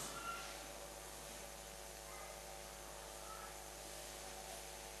sa vie.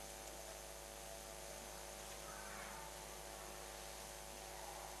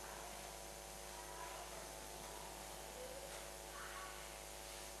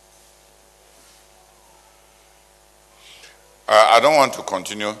 I don't want to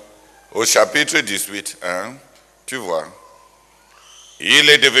continue. Au chapitre 18, hein, tu vois, il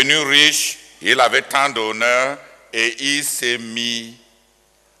est devenu riche, il avait tant d'honneur et il s'est mis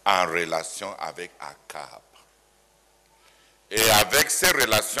en relation avec Akab. Et avec ces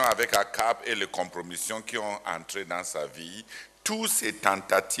relations avec Akab et les compromissions qui ont entré dans sa vie, toutes ces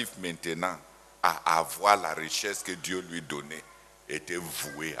tentatives maintenant à avoir la richesse que Dieu lui donnait étaient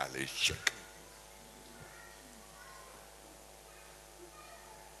vouées à l'échec.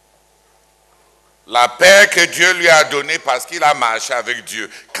 La paix que Dieu lui a donnée parce qu'il a marché avec Dieu.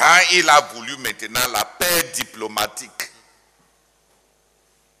 Quand il a voulu maintenant la paix diplomatique.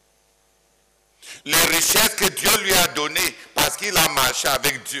 Les richesses que Dieu lui a données parce qu'il a marché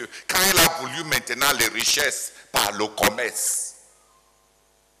avec Dieu. Quand il a voulu maintenant les richesses par le commerce.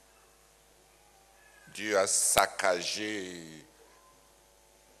 Dieu a saccagé.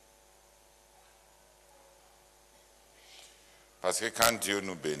 Parce que quand Dieu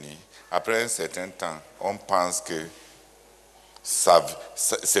nous bénit, après un certain temps, on pense que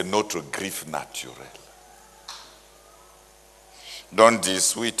c'est notre griffe naturelle. Dans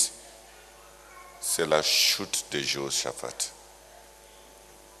 18, c'est la chute de Jéhoshaphat.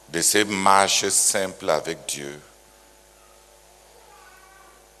 De ces marches simples avec Dieu.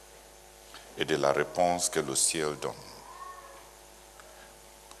 Et de la réponse que le ciel donne.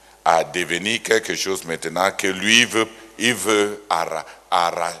 À devenir quelque chose maintenant que lui il va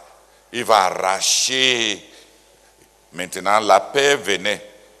arracher. Maintenant la paix venait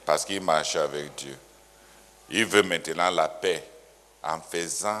parce qu'il marchait avec Dieu. Il veut maintenant la paix en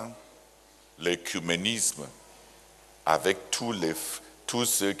faisant l'écuménisme avec tous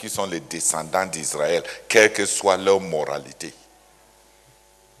ceux qui sont les descendants d'Israël, quelle que soit leur moralité.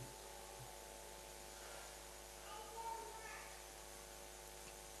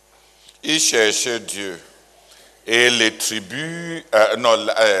 Il cherchait Dieu. Et les tribus,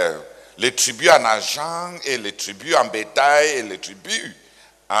 les tribus en argent, et les tribus en bétail, et les tribus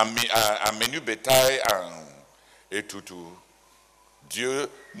en menu bétail, et tout. Dieu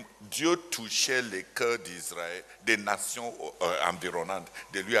touchait les cœurs d'Israël, des nations environnantes,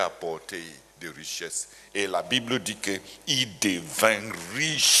 de lui apporter des richesses. Et la Bible dit qu'il devint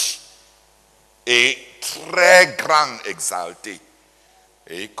riche et très grand, exalté.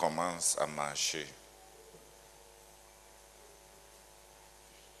 Et il commence à marcher.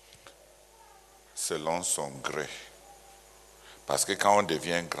 Selon son gré. Parce que quand on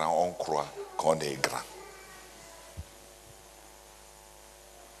devient grand, on croit qu'on est grand.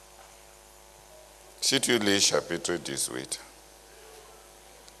 Si tu lis chapitre 18,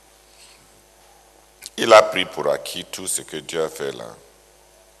 il a pris pour acquis tout ce que Dieu a fait là.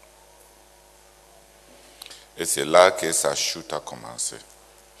 Et c'est là que sa chute a commencé.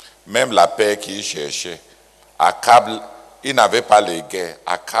 Même la paix qu'il cherchait, Akab, il n'avait pas les guerres.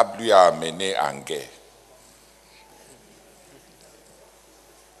 Akab lui a amené en guerre.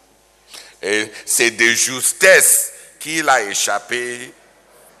 Et c'est de justesse qu'il a échappé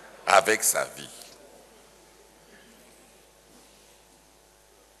avec sa vie.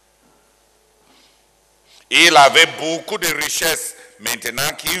 Il avait beaucoup de richesses. Maintenant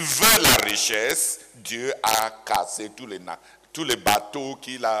qu'il veut la richesse, Dieu a cassé tous les bateaux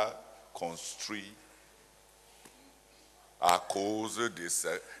qu'il a construits à cause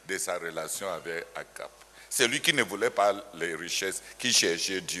de sa relation avec Akab. C'est lui qui ne voulait pas les richesses, qui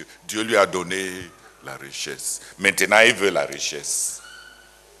cherchait Dieu. Dieu lui a donné la richesse. Maintenant, il veut la richesse.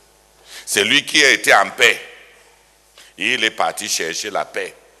 C'est lui qui a été en paix. Il est parti chercher la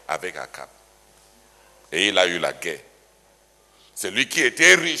paix avec Akab. Et il a eu la guerre. Celui qui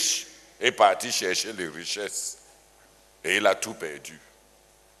était riche est parti chercher les richesses. Et il a tout perdu.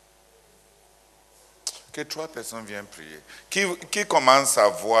 Que 3 personnes viennent prier. Qui commence à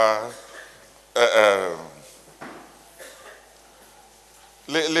voir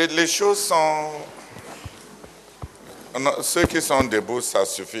les choses sont... Non, ceux qui sont debout, ça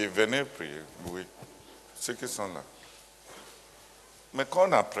suffit. Venez prier. Oui. Ceux qui sont là. Mais qu'on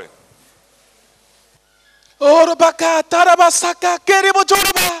après. Orobaka tarabasaka keribo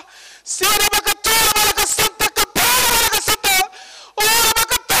joroba serabaka torabaka santa kapara santa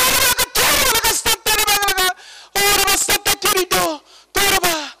orobaka tarabaka torabaka santa rebaka oroba santa kerido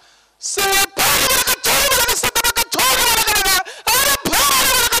toraba serabaka torabaka santa baka torabaka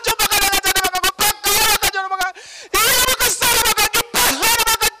arabaka jobaka baka jobaka irabaka sarabaka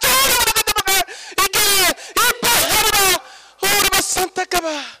kipaharabaka torabaka ike ipaharaba oroba santa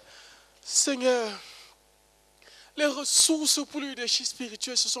kaba. Seigneur, les ressources pour le leadership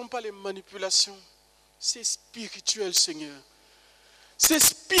spirituel, ce ne sont pas les manipulations. C'est spirituel, Seigneur. C'est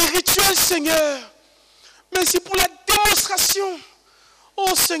spirituel, Seigneur. Merci pour la démonstration.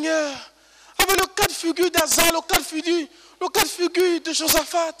 Oh, Seigneur, avec le cas de figure d'Azar, le cas de figure de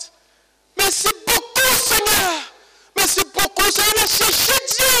Josaphat. Merci beaucoup, Seigneur. Merci beaucoup, Seigneur. Il a cherché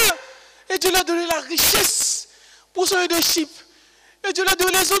Dieu. Et Dieu lui a donné la richesse pour son leadership. Et Dieu lui a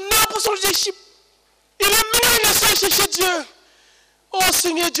donné les honneurs pour son leadership. Il a mené les nations chercher Dieu. Oh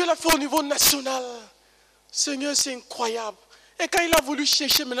Seigneur, Dieu l'a fait au niveau national. Seigneur, c'est incroyable. Et quand il a voulu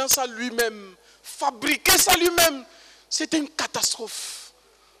chercher maintenant ça lui-même, fabriquer ça lui-même, c'était une catastrophe.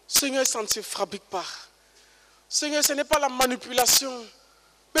 Seigneur, ça ne se fabrique pas. Seigneur, ce n'est pas la manipulation.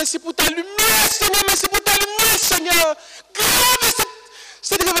 Merci pour ta lumière, Seigneur. Merci pour ta lumière, Seigneur. Grave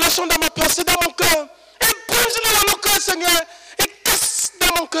cette révélation dans ma pensée, dans mon cœur. Et brise-la dans mon cœur, Seigneur. Et casse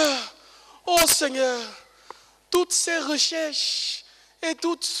dans mon cœur. Oh, Seigneur, toutes ces recherches et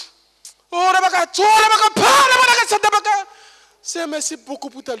toutes... Oh, Seigneur, merci beaucoup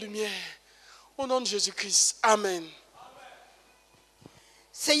pour ta lumière. Au nom de Jésus-Christ. Amen.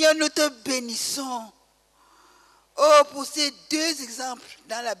 Seigneur, nous te bénissons. Oh, pour ces deux exemples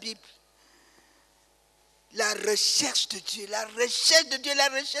dans la Bible. La recherche de Dieu, la recherche de Dieu, la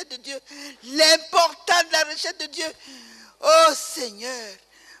recherche de Dieu. L'importance de la recherche de Dieu. Oh Seigneur,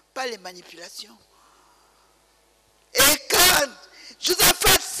 pas les manipulations. Et quand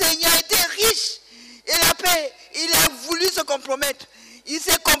Josaphat, Seigneur, était riche, il a voulu se compromettre. Il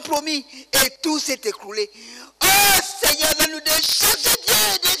s'est compromis et tout s'est écroulé. Oh Seigneur, donne-nous de chercher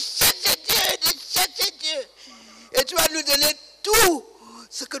Dieu, de chercher Dieu, de chercher Dieu. Et tu vas nous donner tout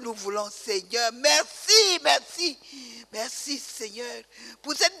ce que nous voulons, Seigneur. Merci, merci. Merci, Seigneur,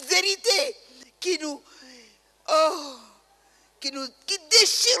 pour cette vérité qui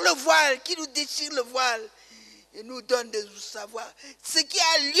déchire le voile, qui nous déchire le voile. Et nous donne de savoir ce qui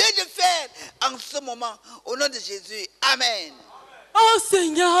a lieu de faire en ce moment. Au nom de Jésus. Amen. Oh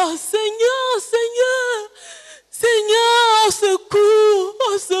Seigneur, Seigneur, Seigneur. Seigneur, au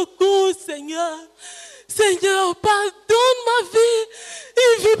secours, Seigneur. Seigneur, pardonne ma vie,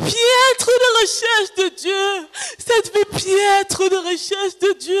 une vie piètre de recherche de Dieu. Cette vie piètre de recherche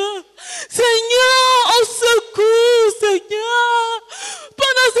de Dieu. Seigneur, au secours, Seigneur.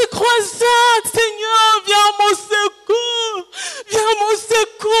 Pendant ces croisades, Seigneur, viens à mon secours. Viens à mon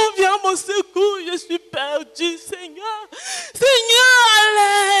secours, viens à mon secours. Je suis perdu, Seigneur. Seigneur, à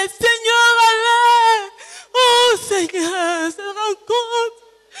l'aide, Seigneur, à l'aide. Oh, Seigneur, cette rencontre.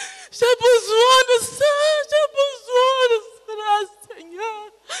 J'ai besoin de ça, Seigneur.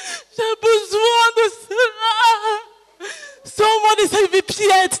 J'ai besoin de cela. Sors-moi de cette vie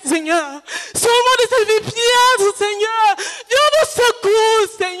piètre, Seigneur. Sors-moi de cette vie piètre, Seigneur. Viens à mon secours,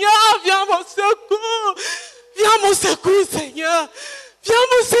 Seigneur. Viens à mon secours. Viens à mon secours, Seigneur. Viens à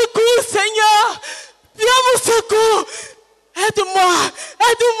mon secours, Seigneur. Viens à mon secours. Aide-moi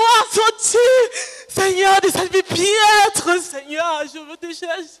à sortir, Seigneur, de cette vie piètre, Seigneur. Je veux te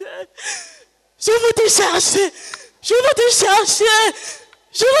chercher. Je veux te chercher. Je veux te chercher.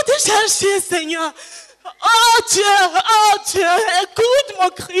 Je veux te chercher, Seigneur. Oh Dieu, écoute mon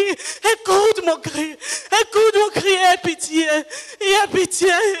cri. Écoute mon cri. Écoute mon cri. Aie pitié. Aie pitié.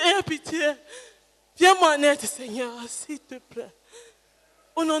 Aie pitié. Viens-moi en aide, Seigneur, s'il te plaît.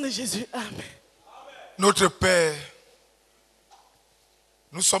 Au nom de Jésus, Amen. Notre Père,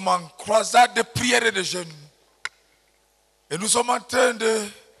 nous sommes en croisade de prière et de jeûne. Et nous sommes en train de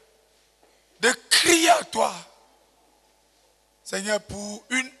crier à toi, Seigneur, pour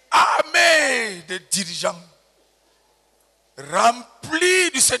une armée de dirigeants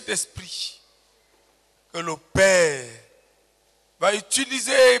remplis du Saint-Esprit que le Père va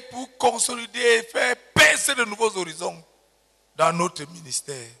utiliser pour consolider et faire percer de nouveaux horizons dans notre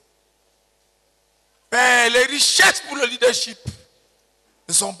ministère. Père, les richesses pour le leadership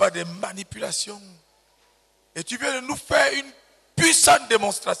ne sont pas des manipulations. Et tu viens de nous faire une puissante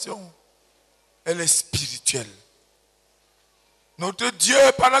démonstration. Elle est spirituelle. Notre Dieu,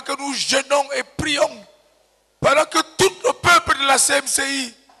 pendant que nous jeûnons et prions, pendant que tout le peuple de la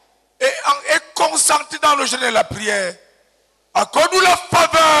CMCI est consenti dans le jeûne et la prière, accorde-nous la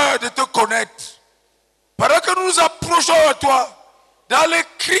faveur de te connaître. Pendant que nous nous approchons à toi, dans les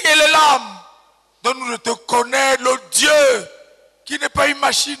cris et les larmes, donne-nous de te connaître, le Dieu qui n'est pas une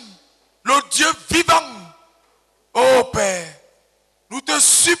machine, le Dieu vivant. Oh Père, nous te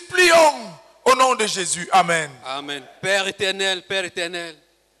supplions au nom de Jésus. Amen. Amen. Père éternel,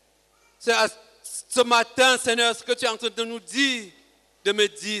 ce matin, Seigneur, ce que tu es en train de nous dire, de me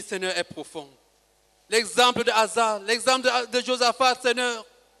dire, Seigneur, est profond. L'exemple de Hazar, l'exemple de Josaphat, Seigneur.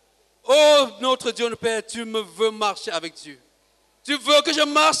 Oh, notre Dieu, notre Père, tu me veux marcher avec Dieu. Tu veux que je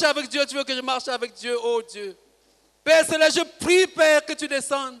marche avec Dieu, tu veux que je marche avec Dieu, oh Dieu. Père, c'est là, je prie, Père, que tu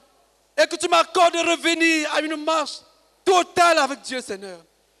descendes et que tu m'accordes de revenir à une marche totale avec Dieu, Seigneur.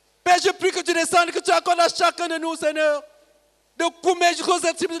 Père, je prie que tu descendes et que tu accordes à chacun de nous, Seigneur, de coumer jusqu'aux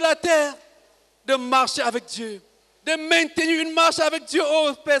extrémités de la terre, de marcher avec Dieu, de maintenir une marche avec Dieu,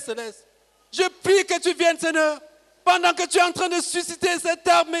 oh Père Céleste. Je prie que tu viennes, Seigneur, pendant que tu es en train de susciter cette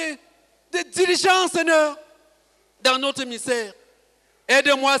armée de dirigeants, Seigneur, dans notre ministère.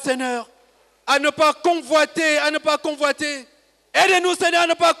 Aide-moi, Seigneur, à ne pas convoiter, Aide-nous, Seigneur, à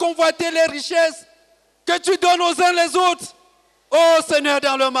ne pas convoiter les richesses que tu donnes aux uns les autres Oh Seigneur,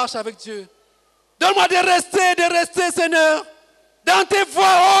 dans leur marche avec Dieu. Donne-moi de rester, Seigneur, dans tes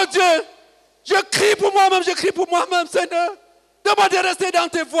voies, oh Dieu. Je crie pour moi-même, Seigneur. Donne-moi de rester dans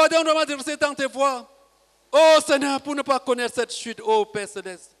tes voies, donne-moi de rester dans tes voies. Oh Seigneur, pour ne pas connaître cette chute, oh Père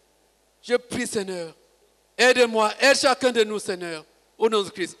Céleste. Je prie, Seigneur, aide-moi, aide chacun de nous, Seigneur. Au nom de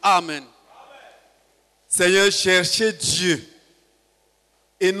Christ, Amen. Seigneur, cherchez Dieu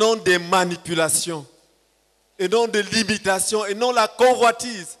et non des manipulations, et non de l'imitation, et non la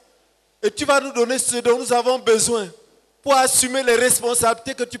convoitise. Et tu vas nous donner ce dont nous avons besoin pour assumer les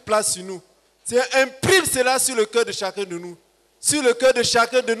responsabilités que tu places sur nous. Seigneur, imprime cela sur le cœur de chacun de nous, sur le cœur de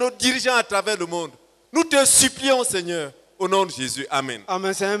chacun de nos dirigeants à travers le monde. Nous te supplions, Seigneur, au nom de Jésus. Amen.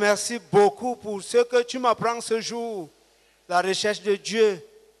 Amen, Seigneur, merci beaucoup pour ce que tu m'apprends ce jour. La recherche de Dieu.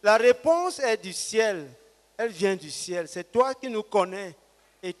 La réponse est du ciel. Elle vient du ciel. C'est toi qui nous connais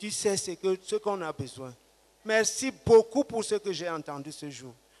et tu sais ce qu'on a besoin. Merci beaucoup pour ce que j'ai entendu ce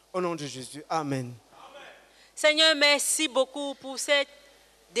jour. Au nom de Jésus. Amen. Seigneur, merci beaucoup pour cette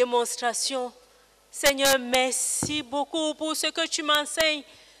démonstration. Seigneur, merci beaucoup pour ce que tu m'enseignes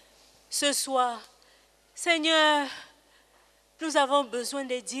ce soir. Seigneur, nous avons besoin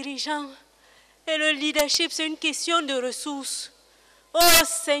des dirigeants. Et le leadership, c'est une question de ressources. Oh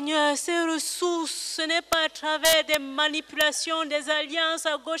Seigneur, ces ressources, ce n'est pas à travers des manipulations, des alliances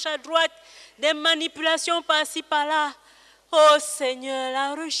à gauche, à droite, des manipulations par-ci, par-là. Oh Seigneur,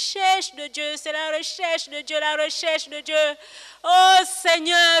 la recherche de Dieu, c'est la recherche de Dieu, la recherche de Dieu. Oh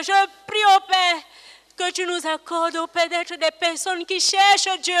Seigneur, je prie au Père que tu nous accordes, au Père, d'être des personnes qui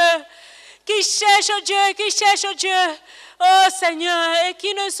cherchent Dieu, qui cherchent Dieu, qui cherchent Dieu. Oh Seigneur, et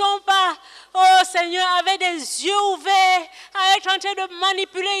qui ne sont pas, oh Seigneur, avec des yeux ouverts, à être en train de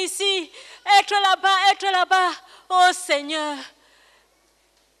manipuler ici, être là-bas. Oh Seigneur,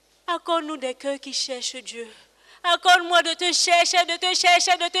 accorde-nous des cœurs qui cherchent Dieu. Accorde-moi de te chercher, de te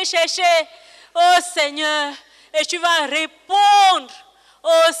chercher, de te chercher. Oh Seigneur, et tu vas répondre,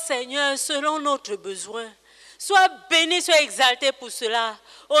 oh Seigneur, selon notre besoin. Sois béni, sois exalté pour cela.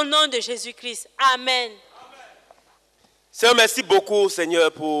 Au nom de Jésus-Christ. Amen. Seigneur, merci beaucoup,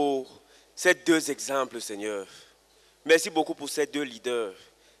 Seigneur, pour ces deux exemples, Seigneur. Merci beaucoup pour ces deux leaders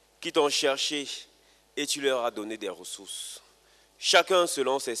qui t'ont cherché et tu leur as donné des ressources. Chacun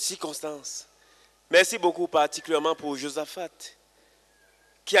selon ses circonstances. Merci beaucoup particulièrement pour Josaphat,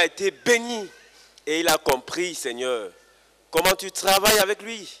 qui a été béni et il a compris, Seigneur, comment tu travailles avec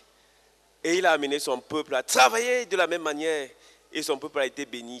lui. Et il a amené son peuple à travailler de la même manière et son peuple a été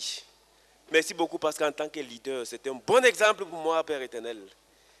béni. Merci beaucoup parce qu'en tant que leader, c'était un bon exemple pour moi, Père éternel.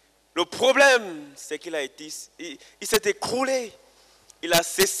 Le problème, c'est qu'il s'est écroulé. Il a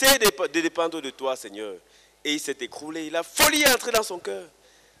cessé de dépendre de toi, Seigneur. Et il s'est écroulé. La folie est entrée dans son cœur.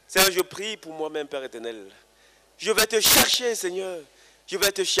 Seigneur, je prie pour moi-même, Père éternel. Je vais te chercher, Seigneur. Je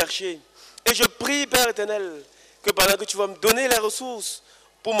vais te chercher. Et je prie, Père éternel, que pendant que tu vas me donner les ressources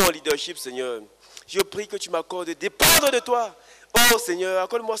pour mon leadership, Seigneur, je prie que tu m'accordes de dépendre de toi. Oh Seigneur,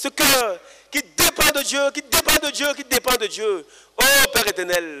 accorde-moi ce cœur qui dépend de Dieu, qui dépend de Dieu, qui dépend de Dieu. Oh Père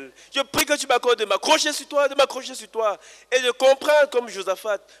éternel, je prie que tu m'accordes de m'accrocher sur toi, et de comprendre comme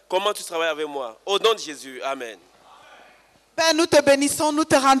Josaphat comment tu travailles avec moi. Au nom de Jésus, Amen. Père, nous te bénissons, nous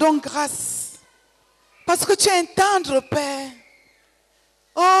te rendons grâce. Parce que tu es un tendre Père.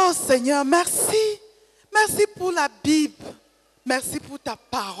 Oh Seigneur, merci. Merci pour la Bible. Merci pour ta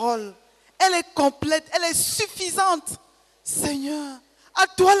parole. Elle est complète, elle est suffisante. Seigneur, à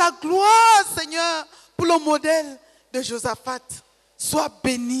toi la gloire, Seigneur, pour le modèle de Josaphat. Sois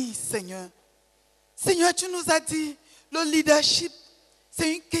béni, Seigneur. Seigneur, tu nous as dit, le leadership,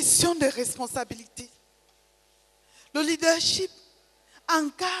 c'est une question de responsabilité. Le leadership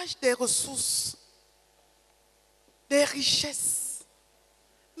engage des ressources, des richesses.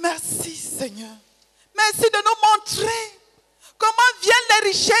 Merci, Seigneur. Merci de nous montrer comment viennent les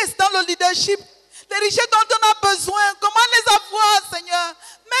richesses dans le leadership. Les richesses dont on a besoin, comment les avoir, Seigneur.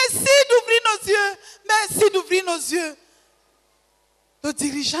 Merci d'ouvrir nos yeux. Merci d'ouvrir nos yeux. Le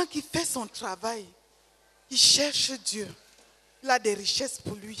dirigeant qui fait son travail, il cherche Dieu. Il a des richesses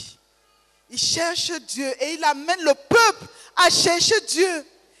pour lui. Il cherche Dieu et il amène le peuple à chercher Dieu.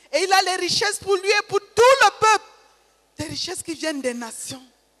 Et il a les richesses pour lui et pour tout le peuple. Des richesses qui viennent des nations.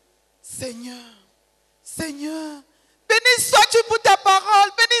 Seigneur, Seigneur, béni sois-tu pour ta parole.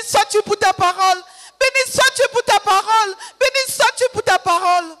 Béni sois-tu pour ta parole. Béni sois-tu pour ta parole. Béni sois-tu pour ta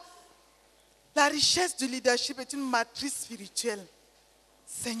parole. La richesse du leadership est une matrice spirituelle.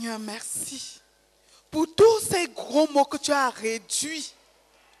 Seigneur, merci pour tous ces gros mots que tu as réduits.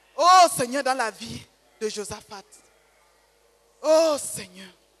 Oh Seigneur, dans la vie de Josaphat. Oh Seigneur,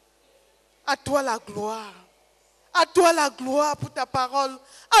 à toi la gloire, À toi la gloire pour ta parole.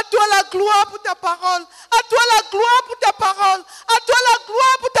 À toi la gloire pour ta parole. À toi la gloire pour ta parole. À toi la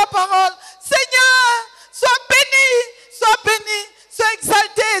gloire pour ta parole. Seigneur, sois béni, sois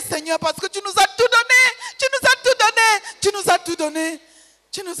exalté, Seigneur, parce que tu nous as tout donné. Tu nous as tout donné. Tu nous as tout donné.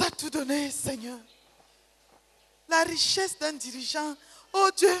 Tu nous as tout donné, Seigneur. La richesse d'un dirigeant, oh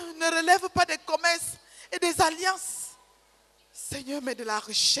Dieu, ne relève pas des commerces et des alliances, Seigneur, mais de la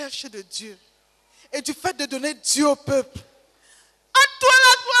recherche de Dieu et du fait de donner Dieu au peuple. À toi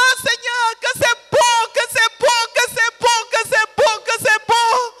la gloire, Seigneur, que c'est beau, que c'est beau, que c'est beau, que c'est beau, que c'est beau,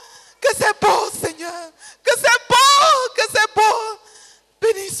 que c'est beau, Seigneur, que c'est beau, que c'est beau.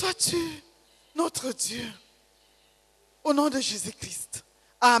 Béni sois-tu, notre Dieu. Au nom de Jésus-Christ.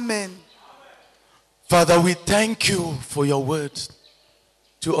 Amen. Father, we thank you for your word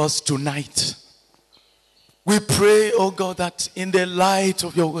to us tonight. We pray, oh God, that in the light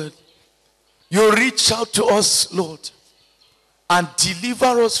of your word, you reach out to us, Lord, and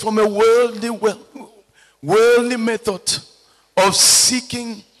deliver us from a worldly method of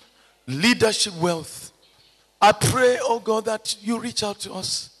seeking leadership wealth. I pray, oh God, that you reach out to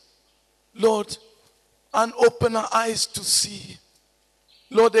us, Lord, and open our eyes to see,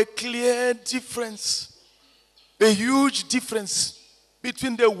 Lord, a clear difference, a huge difference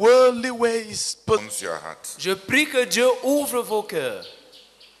between the worldly ways. Je prie que Dieu ouvre vos cœurs.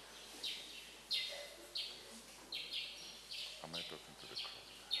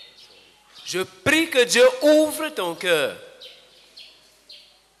 Je prie que Dieu ouvre ton cœur.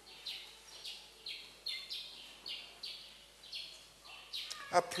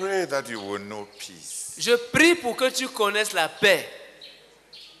 I pray that you will know peace. Je prie pour que tu connaisses la paix.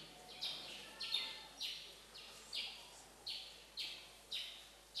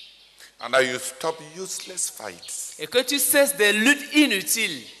 And that you stop useless fights. Et que tu cesses des luttes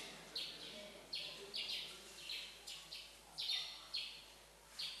inutiles.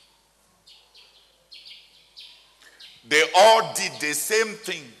 They all did the same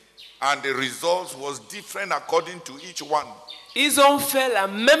thing, and the result was different according to each one. Ils ont fait la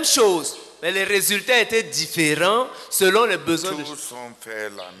même chose, mais les résultats étaient différents selon les besoins de chacun. Tous ont fait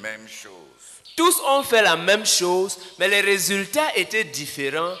la même chose. Tous ont fait la même chose, mais les résultats étaient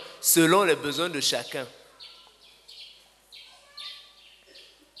différents selon les besoins de chacun.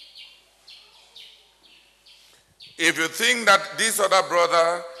 If you think that this other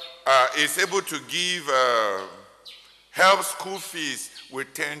brother is able to give help school fees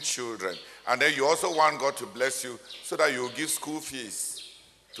with 10 children, and then you also want God to bless you so that you will give school fees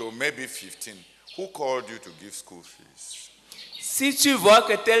to maybe 15, who called you to give school fees? Si tu vois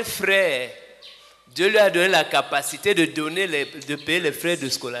que tel frère, Dieu lui a donné la capacité de payer les frais de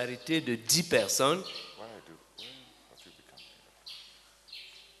scolarité de 10 personnes,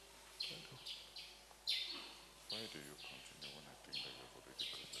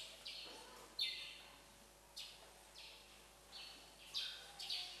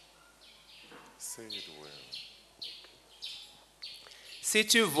 si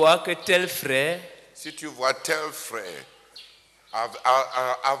tu vois que tel frère,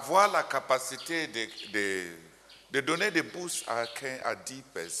 avoir la capacité de donner des bourses à 10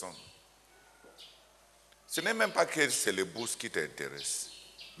 personnes, ce n'est même pas que c'est les bourses qui t'intéressent,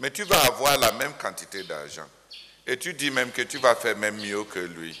 mais tu vas avoir la même quantité d'argent et tu dis même que tu vas faire même mieux que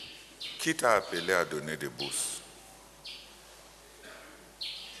lui. Qui t'a appelé à donner des bourses?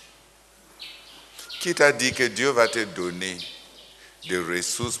 Qui t'a dit que Dieu va te donner des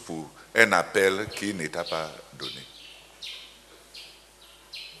ressources pour un appel qui ne t'a pas donné?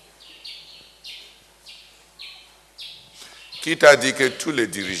 Qui t'a dit que tous les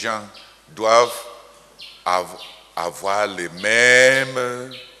dirigeants doivent avoir les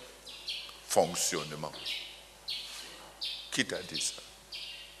mêmes fonctionnements? Qui t'a dit ça?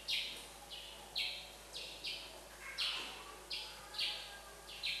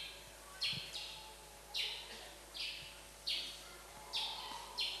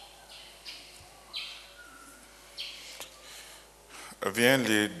 Viens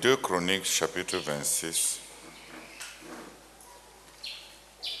lire 2 Chroniques chapitre 26,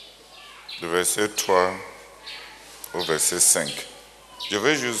 le verset 3 au verset 5. Je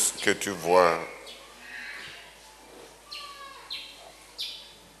veux juste que tu vois.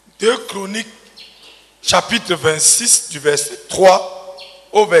 2 Chroniques chapitre 26 du verset 3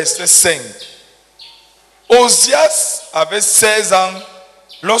 au verset 5. Osias avait 16 ans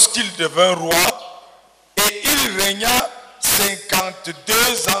lorsqu'il devint roi et il régna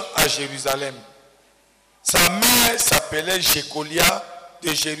 52 ans à Jérusalem. Sa mère s'appelait Jécolia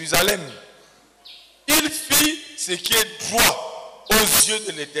de Jérusalem. Il fit ce qui est droit aux yeux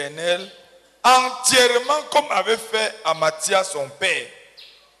de l'Éternel entièrement comme avait fait Amathia son père.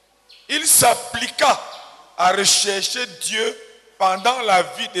 Il s'appliqua à rechercher Dieu pendant la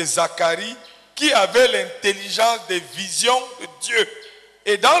vie de Zacharie, qui avait l'intelligence des visions de Dieu.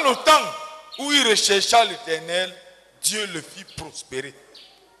 Et dans le temps où il rechercha l'Éternel, Dieu le fit prospérer.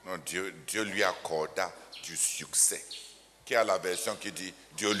 Non, Dieu lui accorda du succès. Qui a la version qui dit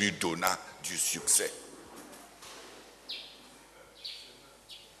Dieu lui donna du succès.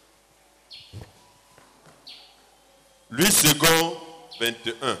 Louis II,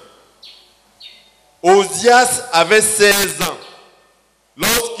 21. Osias avait 16 ans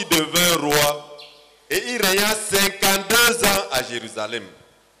lorsqu'il devint roi et il régna 52 ans à Jérusalem.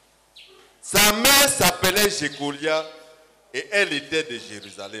 Sa mère s'appelait Jécolia et elle était de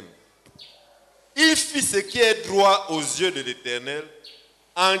Jérusalem. Il fit ce qui est droit aux yeux de l'Éternel,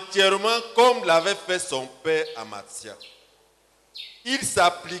 entièrement comme l'avait fait son père Amathia. Il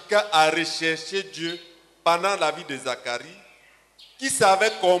s'appliqua à rechercher Dieu pendant la vie de Zacharie, qui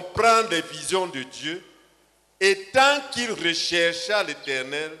savait comprendre les visions de Dieu, et tant qu'il rechercha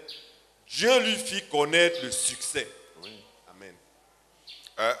l'Éternel, Dieu lui fit connaître le succès. Oui. Amen.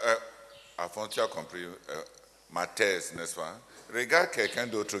 Avant, tu as compris ma thèse, n'est-ce pas? Regarde quelqu'un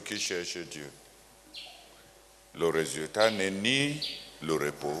d'autre qui cherche Dieu. Le résultat n'est ni le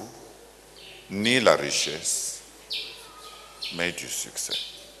repos, ni la richesse, mais du succès.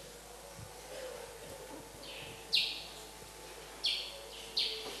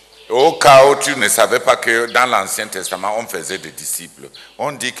 Au cas où tu ne savais pas que dans l'Ancien Testament, on faisait des disciples,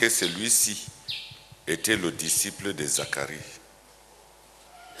 on dit que celui-ci était le disciple de Zacharie.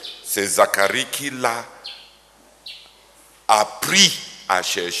 C'est Zacharie qui l'a appris à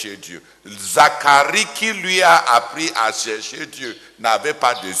chercher Dieu. Zacharie qui lui a appris à chercher Dieu n'avait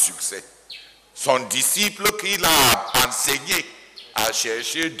pas de succès. Son disciple qui l'a enseigné à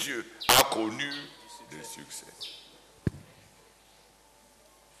chercher Dieu a connu du succès.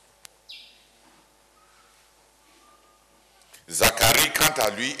 Zacharie, quant à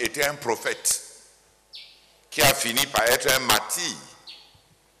lui, était un prophète qui a fini par être un martyr.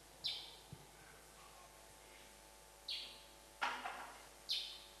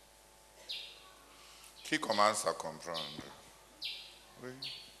 Qui commence à comprendre? Oui.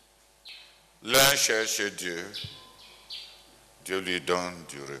 L'un cherche Dieu, Dieu lui donne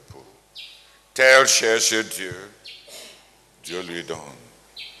du repos. Tel cherche Dieu, Dieu lui donne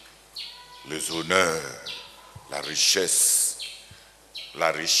les honneurs, la richesse. La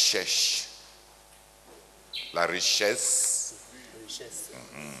richesse. La richesse.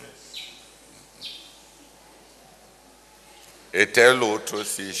 Et tel autre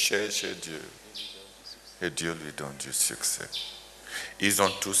aussi cherche Dieu. Et Dieu lui donne du succès. Ils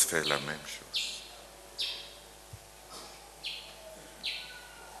ont tous fait la même chose.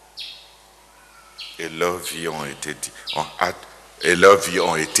 Et leurs vies ont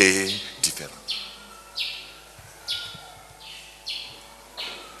été différentes.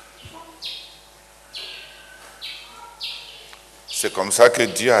 C'est comme ça que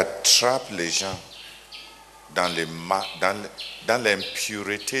Dieu attrape les gens dans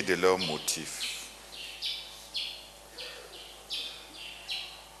l'impureté de leurs motifs.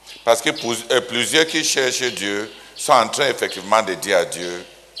 Parce que plusieurs qui cherchent Dieu sont en train effectivement de dire à Dieu,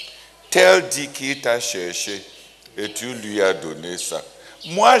 tel dit qu'il t'a cherché et tu lui as donné ça.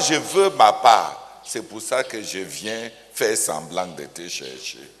 Moi, je veux ma part. C'est pour ça que je viens faire semblant de te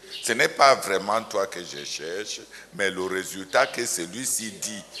chercher. Ce n'est pas vraiment toi que je cherche, mais le résultat que celui-ci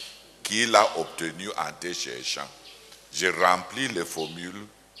dit qu'il a obtenu en te cherchant. Je remplis les formules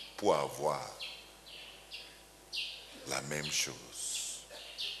pour avoir la même chose.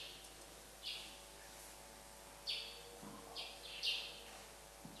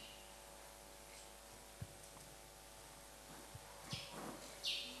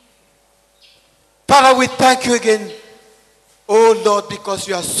 Father, we thank you again, oh Lord, because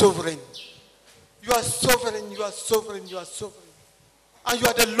you are sovereign. You are sovereign, you are sovereign, you are sovereign. And you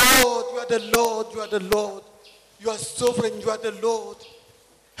are the Lord, you are the Lord, you are the Lord. You are sovereign, you are the Lord.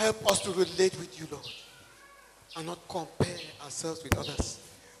 Help us to relate with you, Lord, and not compare ourselves with others,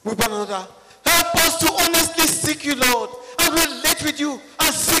 with one another. Help us to honestly seek you, Lord, and relate with you,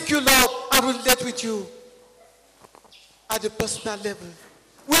 and seek you, Lord, and relate with you at the personal level.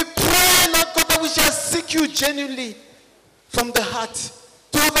 We pray, Lord God, that we shall seek you genuinely from the heart,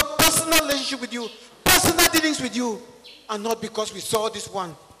 to have a personal relationship with you, personal dealings with you, and not because we saw this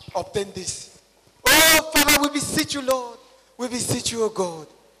one, obtain this. Oh, Father, we beseech you, Lord. We beseech you, oh God.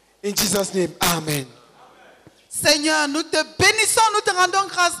 In Jesus' name, Amen. Seigneur, nous te bénissons, nous te rendons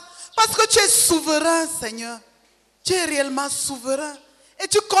grâce parce que tu es souverain, Seigneur. Tu es réellement souverain. Et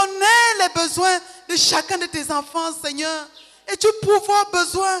tu connais les besoins de chacun de tes enfants, Seigneur. Et tu pourvois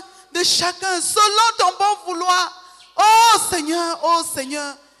besoin de chacun selon ton bon vouloir. Oh Seigneur,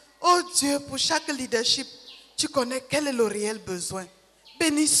 oh Dieu, pour chaque leadership, tu connais quel est le réel besoin.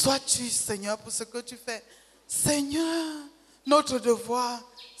 Béni sois-tu, Seigneur, pour ce que tu fais. Seigneur, notre devoir,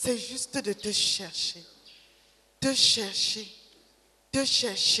 c'est juste de te chercher. De chercher. De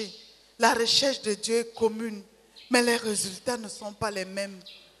chercher. La recherche de Dieu est commune, mais les résultats ne sont pas les mêmes.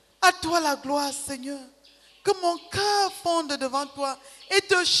 À toi la gloire, Seigneur. Que mon cœur fonde devant toi et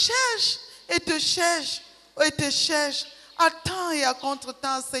te cherche, et te cherche, et te cherche à temps et à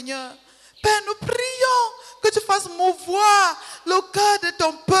contre-temps, Seigneur. Père, nous prions que tu fasses mouvoir le cœur de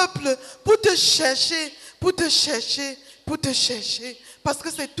ton peuple pour te chercher, pour te chercher, pour te chercher. Parce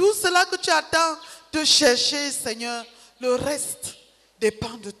que c'est tout cela que tu attends de chercher, Seigneur. Le reste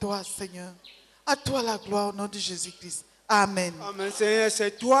dépend de toi, Seigneur. À toi la gloire au nom de Jésus-Christ. Amen. Amen, Seigneur.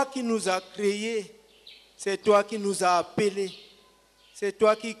 C'est toi qui nous as créés. C'est toi qui nous as appelés. C'est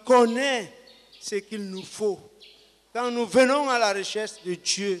toi qui connais ce qu'il nous faut. Quand nous venons à la recherche de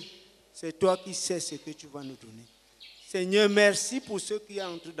Dieu, c'est toi qui sais ce que tu vas nous donner. Seigneur, merci pour ce qui est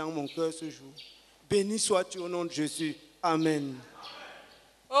entré dans mon cœur ce jour. Béni sois-tu au nom de Jésus. Amen.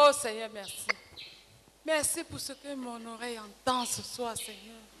 Oh Seigneur, merci. Merci pour ce que mon oreille entend ce soir,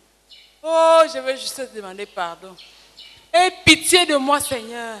 Seigneur. Oh, je veux juste te demander pardon. Aie pitié de moi,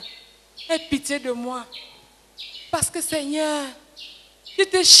 Seigneur. Aie pitié de moi. Parce que, Seigneur, je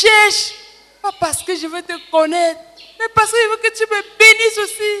te cherche. Pas parce que je veux te connaître, mais parce que je veux que tu me bénisses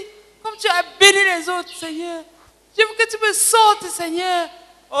aussi. Comme tu as béni les autres, Seigneur. Je veux que tu me sortes, Seigneur.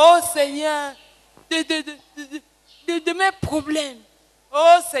 Oh, Seigneur, de mes problèmes.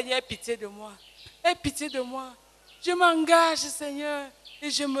 Oh, Seigneur, aie pitié de moi. Aie pitié de moi. Je m'engage, Seigneur,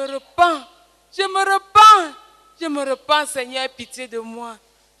 et je me repens. Je me repens. Je me repens, Seigneur, aie pitié de moi.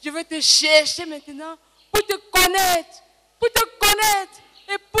 Je veux te chercher maintenant pour te connaître. Pour te connaître.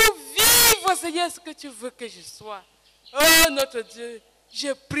 Et pour vivre, Seigneur, ce que tu veux que je sois. Oh, notre Dieu,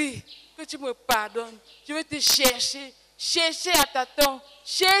 je prie que tu me pardonnes. Je vais te chercher. Chercher à tâtons.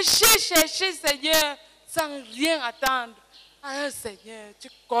 Chercher, Seigneur, sans rien attendre. Ah, Seigneur, tu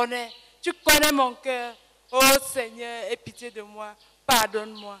connais mon cœur. Oh, Seigneur, aie pitié de moi.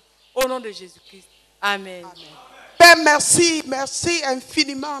 Pardonne-moi. Au nom de Jésus-Christ. Amen. Amen. Père, merci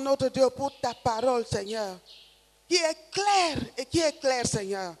infiniment, notre Dieu, pour ta parole, Seigneur, qui est claire et qui est claire,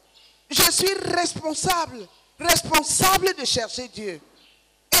 Seigneur. Je suis responsable de chercher Dieu.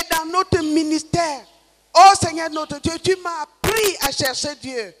 Et dans notre ministère, oh Seigneur, notre Dieu, tu m'as appris à chercher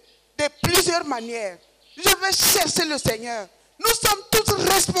Dieu de plusieurs manières. Je vais chercher le Seigneur. Nous sommes tous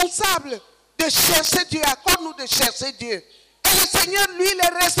responsables de chercher Dieu. Accorde-nous de chercher Dieu. Et le Seigneur, lui, il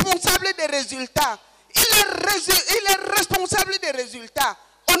est responsable des résultats. Il est responsable des résultats.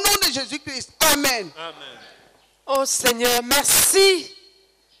 Au nom de Jésus-Christ. Amen. Amen. Oh Seigneur, merci.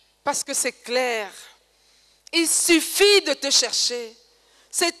 Parce que c'est clair. Il suffit de te chercher.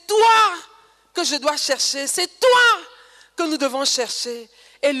 C'est toi que je dois chercher. C'est toi que nous devons chercher.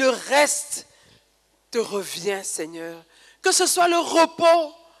 Et le reste te revient, Seigneur. Que ce soit le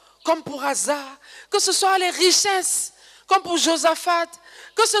repos, comme pour Asa. Que ce soit les richesses, comme pour Josaphat.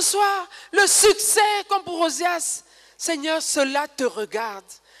 Que ce soit le succès, comme pour Osias. Seigneur, cela te regarde.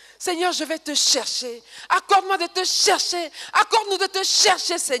 Seigneur, je vais te chercher. Accorde-moi de te chercher. Accorde-nous de te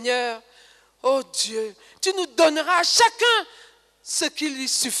chercher, Seigneur. Oh Dieu, tu nous donneras à chacun ce qu'il lui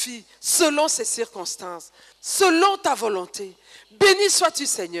suffit, selon ses circonstances, selon ta volonté. Béni sois-tu,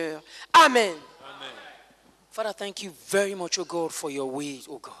 Seigneur. Amen. Amen. Father, thank you very much, oh God, for your ways,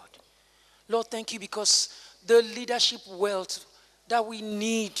 oh God. Lord, thank you because the leadership wealth that we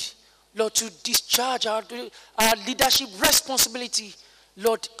need, Lord, to discharge our leadership responsibility,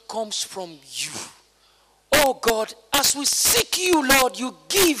 Lord, comes from you. Oh God, as we seek you, Lord, you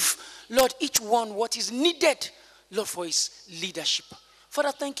give, Lord, each one what is needed, Lord, for his leadership.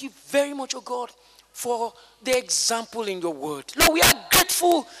 Father, thank you very much, oh God, for the example in your word. Lord, we are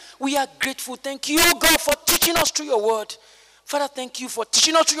grateful. We are grateful. Thank you, oh God, for teaching us through your word. Father, thank you for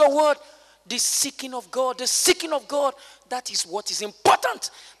teaching us through your word. The seeking of God, that is what is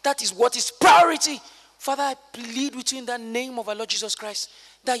important. That is what is priority. Father, I plead with you in the name of our Lord Jesus Christ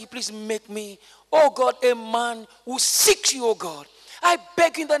that you please make me, oh God, a man who seeks you, oh God. I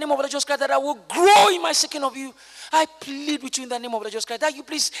beg you in the name of the Lord Jesus Christ that I will grow in my seeking of you. I plead with you in the name of the Lord Jesus Christ that you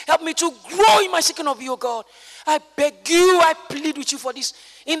please help me to grow in my seeking of you, O God. I beg you, I plead with you for this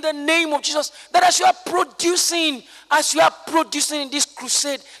in the name of Jesus, that as you are producing in this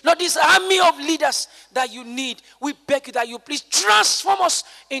crusade, Lord, this army of leaders that you need, we beg you that you please transform us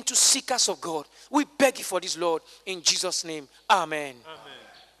into seekers of God. We beg you for this, Lord, in Jesus' name. Amen.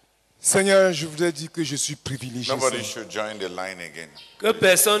 Seigneur, je voudrais dire que je suis privilégié. Nobody should join the line again. Que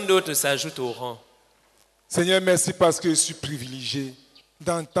personne d'autre s'ajoute au rang. Seigneur, merci parce que je suis privilégié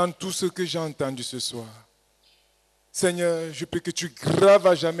d'entendre tout ce que j'ai entendu ce soir. Seigneur, je prie que tu graves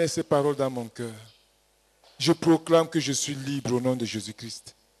à jamais ces paroles dans mon cœur. Je proclame que je suis libre au nom de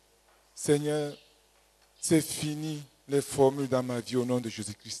Jésus-Christ. Seigneur, c'est fini les formules dans ma vie au nom de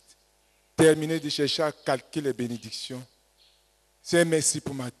Jésus-Christ. Terminez de chercher à calquer les bénédictions. Seigneur, merci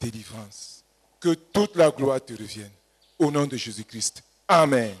pour ma délivrance. Que toute la gloire te revienne. Au nom de Jésus-Christ.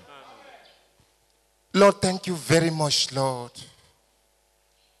 Amen. Lord, thank you very much, Lord,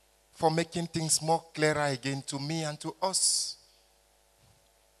 for making things more clearer again to me and to us.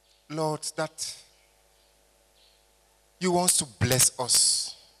 Lord, that you want to bless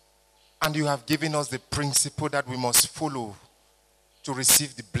us. And you have given us the principle that we must follow to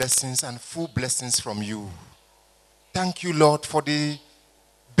receive the blessings and full blessings from you. Thank you, Lord, for the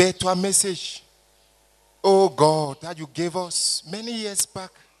better message, oh God, that you gave us many years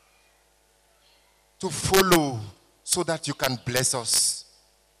back to follow so that you can bless us.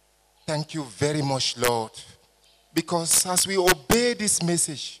 Thank you very much, Lord, because as we obey this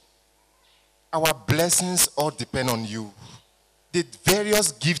message, our blessings all depend on you. The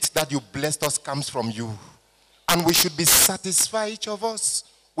various gifts that you blessed us comes from you. And we should be satisfied, each of us,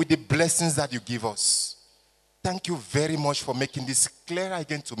 with the blessings that you give us. Thank you very much for making this clear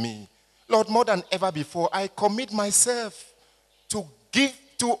again to me. Lord, more than ever before, I commit myself to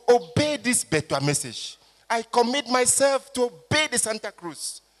obey this better message. I commit myself to obey the Santa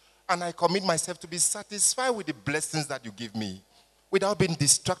Cruz. And I commit myself to be satisfied with the blessings that you give me, without being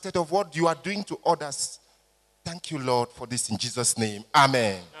distracted of what you are doing to others. Thank you, Lord, for this in Jesus' name.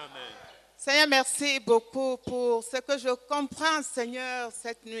 Amen. Amen. Seigneur, merci beaucoup pour ce que je comprends, Seigneur,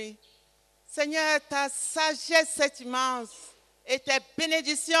 cette nuit. Seigneur, ta sagesse est immense et tes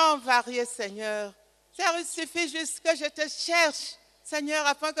bénédictions variées, Seigneur. Seigneur, il suffit juste que je te cherche, Seigneur,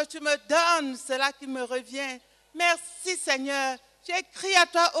 afin que tu me donnes cela qui me revient. Merci, Seigneur. J'écris à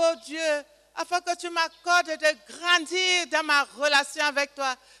toi, oh Dieu, afin que tu m'accordes de grandir dans ma relation avec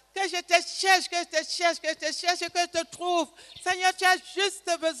toi. Que je te cherche, que je te cherche, que je te cherche et que je te trouve. Seigneur, tu as juste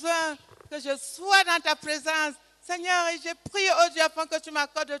besoin que je sois dans ta présence. Seigneur, et je prie, oh Dieu, afin que tu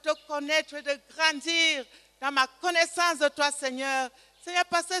m'accordes de te connaître, de grandir dans ma connaissance de toi, Seigneur. Seigneur,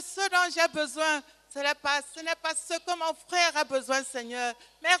 parce que ce dont j'ai besoin, ce n'est pas ce que mon frère a besoin, Seigneur.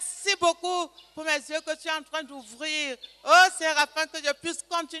 Merci beaucoup pour mes yeux que tu es en train d'ouvrir. Oh, Seigneur, afin que je puisse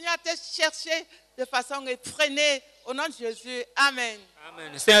continuer à te chercher de façon effrénée. Au nom de Jésus, Amen.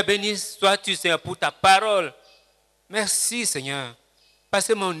 Amen. Seigneur, béni sois-tu, Seigneur, pour ta parole. Merci, Seigneur. Parce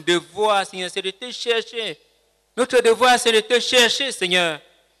que mon devoir, Seigneur, c'est de te chercher. Notre devoir, c'est de te chercher, Seigneur.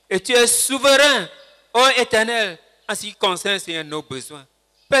 Et tu es souverain, ô Éternel, en ce qui concerne, Seigneur, nos besoins.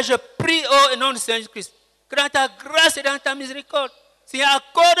 Père, je prie, au nom du Seigneur Jésus-Christ, que dans ta grâce et dans ta miséricorde, Seigneur,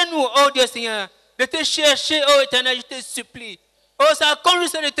 accorde-nous, ô Dieu, Seigneur, de te chercher, ô Éternel, je te supplie. Oh, ça accorde-nous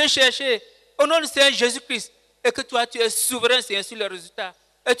de te chercher, au nom du Seigneur Jésus-Christ. Et que toi, tu es souverain, Seigneur, sur le résultat.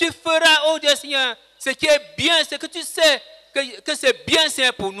 Et tu feras, oh Dieu, Seigneur, ce qui est bien, ce que tu sais que c'est bien,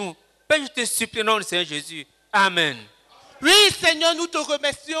 Seigneur, pour nous. Père, je te supplie au nom du Seigneur Jésus. Amen. Oui, Seigneur, nous te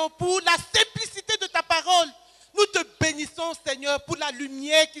remercions pour la simplicité de ta parole. Nous te bénissons, Seigneur, pour la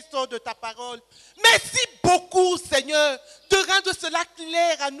lumière qui sort de ta parole. Merci beaucoup, Seigneur, de rendre cela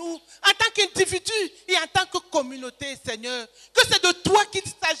clair à nous, en tant qu'individu et en tant que communauté, Seigneur. Que c'est de toi qu'il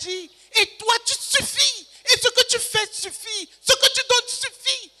s'agit. Et toi, tu suffis. Et ce que tu fais suffit. Ce que tu donnes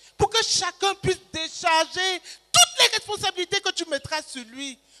suffit. Pour que chacun puisse décharger toutes les responsabilités que tu mettras sur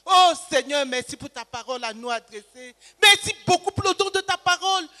lui. Oh Seigneur, merci pour ta parole à nous adresser. Merci beaucoup pour le don de ta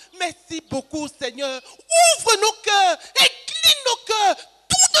parole. Merci beaucoup, Seigneur. Ouvre nos cœurs, incline nos cœurs,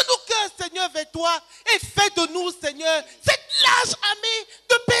 tourne nos cœurs, Seigneur, vers toi. Et fais de nous, Seigneur, cette large armée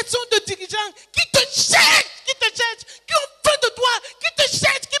de personnes, de dirigeants qui te cherchent, qui ont besoin de toi, qui te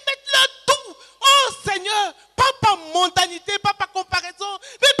cherchent, qui mettent leur tout. Oh Seigneur, pas par mondanité, pas par comparaison,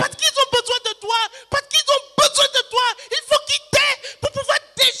 mais parce qu'ils ont besoin de toi, parce qu'ils ont besoin de toi, il faut qu'ils t'aident pour pouvoir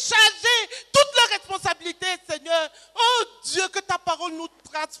décharger toutes leurs responsabilités, Seigneur. Oh Dieu, que ta parole nous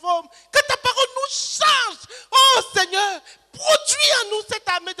transforme, que ta parole nous change. Oh Seigneur, produis en nous cette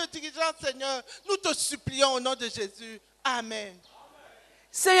armée de dirigeants, Seigneur. Nous te supplions au nom de Jésus. Amen.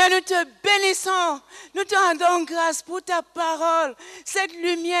 Seigneur, nous te bénissons, nous te rendons grâce pour ta parole, cette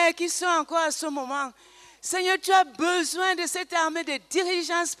lumière qui soit encore à ce moment. Seigneur, tu as besoin de cette armée de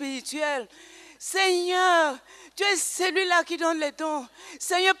dirigeants spirituels. Seigneur, tu es celui-là qui donne les dons.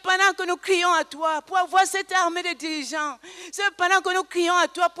 Seigneur, pendant que nous crions à toi pour avoir cette armée de dirigeants, c'est pendant que nous crions à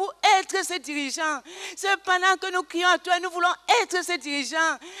toi pour être ces dirigeants, c'est pendant que nous crions à toi, nous voulons être ces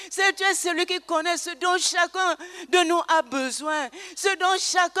dirigeants. C'est tu es celui qui connaît ce dont chacun de nous a besoin, ce dont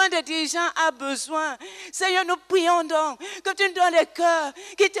chacun des dirigeants a besoin. Seigneur, nous prions donc que tu nous donnes les cœurs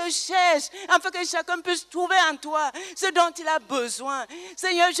qui te cherchent, afin que chacun puisse trouver en toi ce dont il a besoin.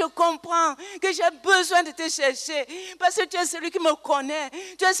 Seigneur, je comprends que j'ai besoin de te chercher, parce que tu es celui qui me connaît,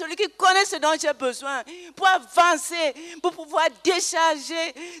 tu es celui qui connaît ce dont j'ai besoin pour avancer, pour pouvoir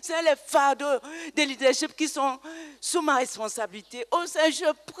décharger les fardeaux de leadership qui sont sous ma responsabilité. Oh Seigneur,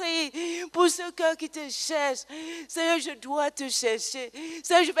 je prie pour ce cœur qui te cherche. Seigneur, je dois te chercher.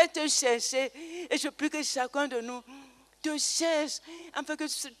 Seigneur, je vais te chercher et je prie que chacun de nous te cherche, afin que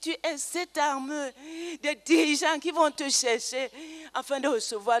tu aies cette armée des dirigeants qui vont te chercher afin de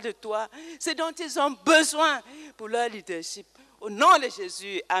recevoir de toi ce dont ils ont besoin pour leur leadership. Au nom de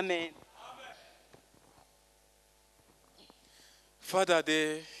Jésus, Amen.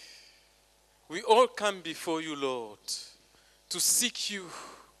 Father, we all come before you, Lord, to seek you,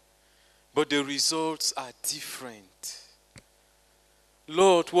 but the results are different.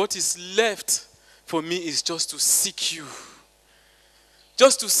 Lord, what is left for me is just to seek you.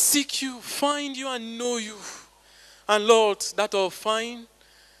 Just to seek you, find you and know you. And Lord, that I'll find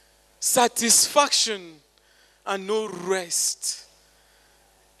satisfaction and no rest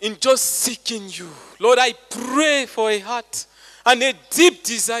in just seeking you. Lord, I pray for a heart and a deep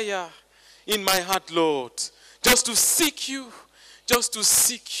desire in my heart, Lord, just to seek you, just to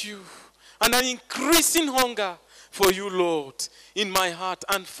seek you. And an increasing hunger for you, Lord, in my heart,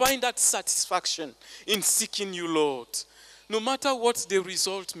 and find that satisfaction in seeking you, Lord. No matter what the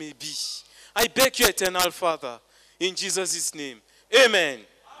result may be, I beg you, eternal Father, in Jesus' name. Amen.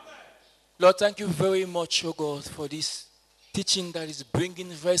 Lord, thank you very much, oh God, for this teaching that is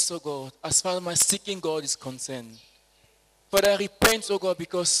bringing rest, oh God, as far as my seeking God is concerned. Father, I repent, oh God,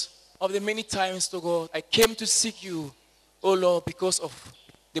 because of the many times, oh God, I came to seek you, oh Lord, because of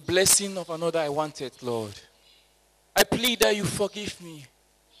the blessing of another I wanted, Lord. I plead that you forgive me.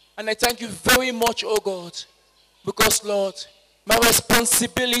 And I thank you very much, oh God, because, Lord, my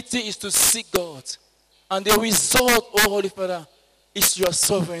responsibility is to seek God. And the result, oh Holy Father, is your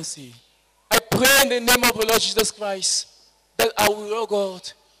sovereignty. I pray in the name of the Lord Jesus Christ that I will, oh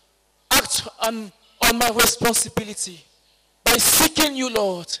God, act on my responsibility by seeking you,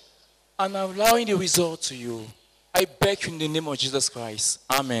 Lord, and allowing the result to you. I beg you in the name of Jesus Christ.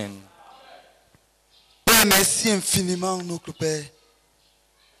 Amen. Père, merci infiniment, notre Père,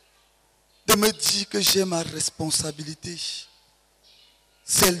 de me dire que j'ai ma responsabilité,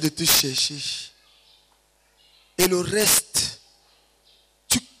 celle de te chercher. Et le reste,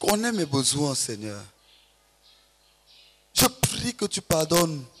 tu connais mes besoins, Seigneur. Je prie que tu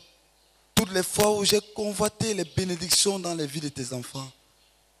pardonnes toutes les fois où j'ai convoité les bénédictions dans les vies de tes enfants.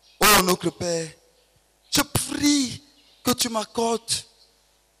 Oh, notre Père, je prie que tu m'accordes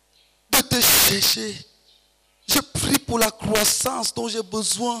de te chercher. Je prie pour la croissance dont j'ai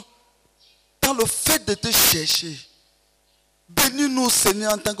besoin dans le fait de te chercher. Bénis-nous,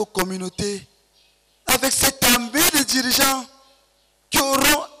 Seigneur, en tant que communauté, avec cette armée de dirigeants qui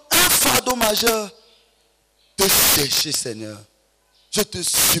auront un fardeau majeur de chercher, Seigneur. Je te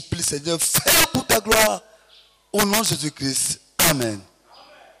supplie, Seigneur, fais pour ta gloire. Au nom de Jésus-Christ. Amen.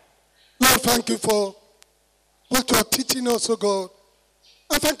 Lord, thank you for what you are teaching us, oh God.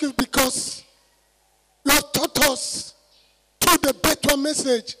 I thank you because you have taught us through the better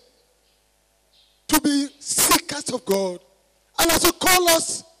message to be seekers of God. And as you call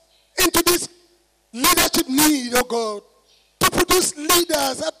us into this leadership need, oh God, to produce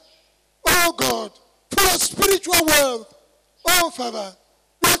leaders that, oh God, full of spiritual wealth. Oh Father,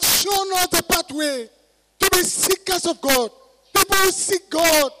 you have shown us the pathway to be seekers of God. People who seek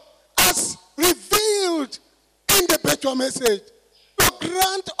God as revealed in the better message. Lord,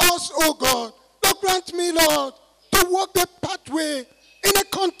 grant us, oh God, Lord, grant me, Lord, to walk the pathway in a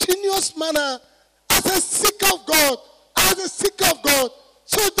continuous manner as a seeker of God,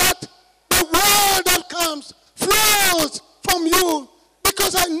 so that the word that comes flows from you,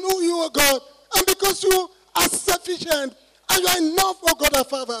 because I know you, oh God, and because you are sufficient, and you are enough, oh God, our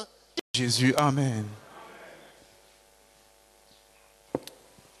Father. Jésus, Amen.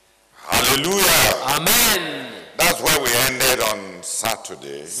 Hallelujah. Amen. That's where we ended on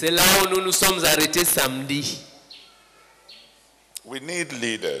Saturday. C'est là où nous nous sommes arrêtés samedi. We need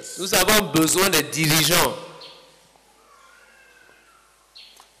leaders. Nous avons besoin de dirigeants.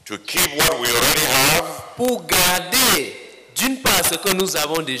 To keep what we already have. Pour garder d'une part ce que nous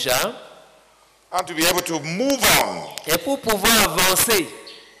avons déjà. And to be able to move on. Et pour pouvoir avancer.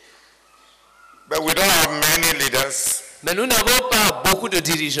 But we don't have many leaders. Mais nous n'avons pas beaucoup de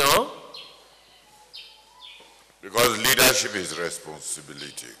dirigeants. Because leadership is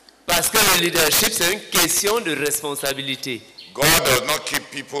responsibility. Parce que le leadership, c'est une question de responsabilité. God does not keep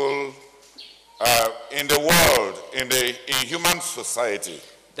people in the world, in human society.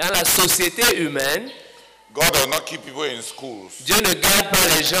 Dans la société humaine, God does not keep people in schools. Dieu ne garde pas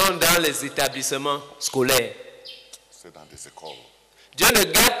les gens dans les établissements scolaires. C'est dans des écoles. Dieu ne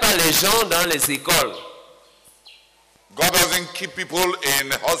garde pas les gens dans les écoles. God doesn't keep people in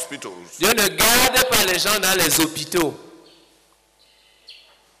hospitals. Dieu ne garde pas les gens dans les hôpitaux.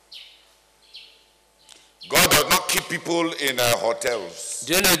 God does not keep people in hotels.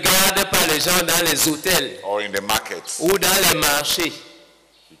 Dieu ne garde pas les gens dans les hôtels. Or in the markets. Ou dans les marchés.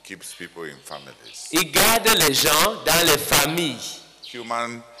 He keeps people in families. Il garde les gens dans les familles.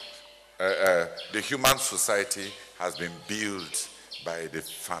 The human society has been built by the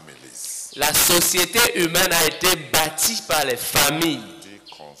families. La société humaine a été bâtie par les familles.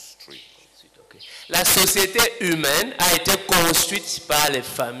 La société humaine a été construite par les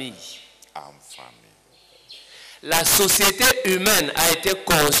familles. La société humaine a été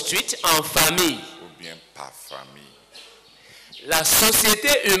construite en famille. Ou bien par famille. La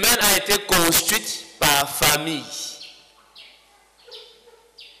société humaine a été construite par famille.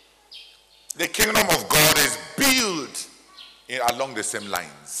 The kingdom of God is built along the same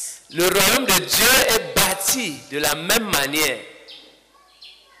lines. Le royaume de Dieu est bâti de la même manière.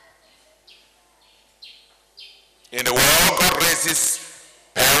 In the world, God raises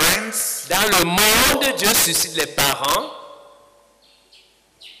parents. Dans le monde, Dieu suscite les parents.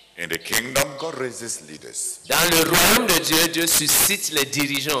 In the kingdom, God raises leaders. Dans le royaume de Dieu, Dieu suscite les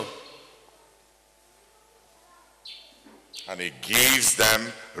dirigeants. And he gives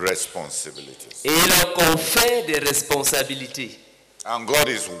them responsibilities. Et il leur confère des responsabilités. And God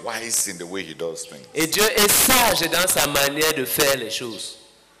is wise in the way he does things. Et Dieu est sage dans sa manière de faire les choses.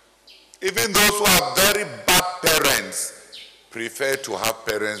 Even those who are very bad parents prefer to have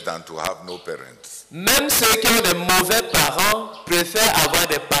parents than to have no parents. Même ceux qui ont de mauvais parents préfèrent avoir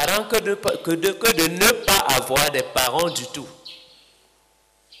des parents que de ne pas avoir des parents du tout.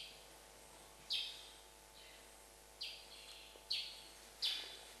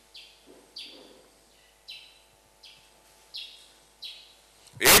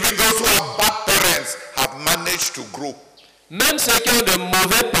 Even those who have bad parents have managed to grow. Même ceux qui ont de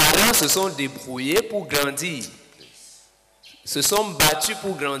mauvais parents se sont débrouillés pour grandir. Se sont battus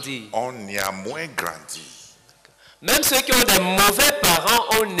pour grandir. On néanmoins grandi. Même ceux qui ont de mauvais parents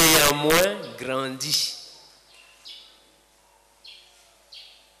ont néanmoins grandi.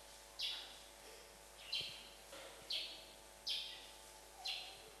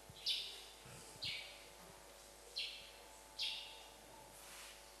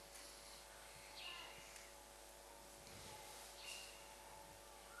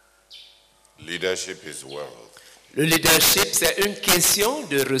 Leadership is wealth. Le leadership, c'est une question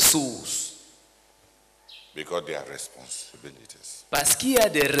de ressources. Because there are responsibilities. Parce qu'il y a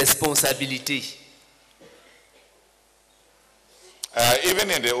des responsabilités.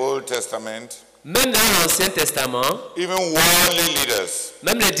 Even in the Old Testament, même dans l'Ancien Testament, even worldly leaders,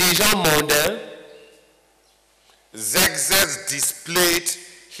 même les dirigeants mondains, Xerxes displayed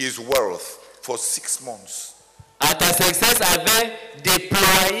his wealth for 6 months. Artaxerxès avait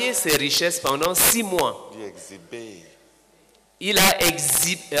déployé ses richesses pendant 6 mois. Il a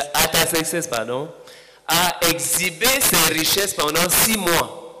Artaxerxès, a exhibé ses richesses pendant 6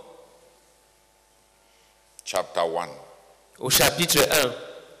 mois. Chapter 1. Au chapitre 1.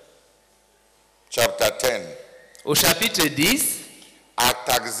 Chapter 10. Au chapitre 10.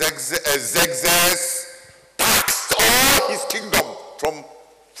 Xerxes taxed all his kingdom from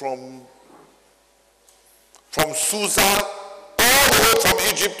Susa all the way from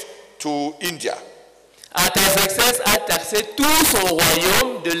Egypt to India. Artaxerxès a taxé tout son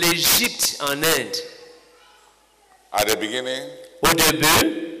royaume de l'Égypte en Inde. At the beginning, au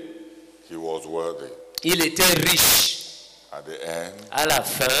début, he was worthy. Il était riche. At the end, à la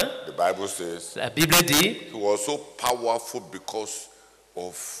fin, the Bible says, la Bible dit, he was so powerful because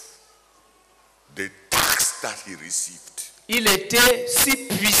of the tax that he received. Il était si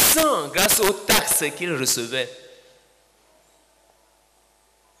puissant grâce aux taxes qu'il recevait.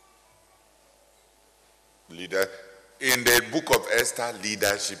 In the book of Esther,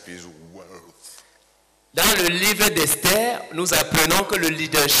 leadership is wealth. Dans le livre d'Esther, nous apprenons que le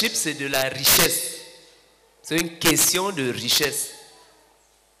leadership, c'est de la richesse. C'est une question de richesse.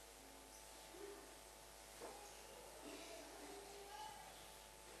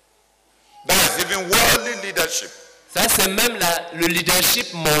 That's even worldly leadership. Ça, c'est même le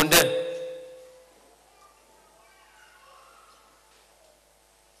leadership mondain.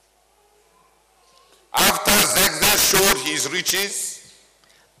 After Xerxes showed his riches,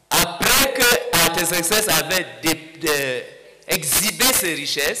 après que Artaxerxès avait exhibé ses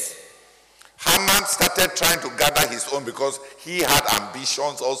richesses, Haman started trying to gather his own because he had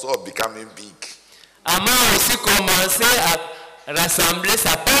ambitions also of becoming big. Haman a aussi commencé à rassembler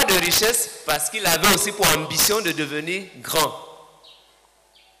sa part de richesse parce qu'il avait aussi pour ambition de devenir grand.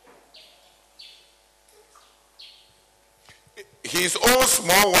 His own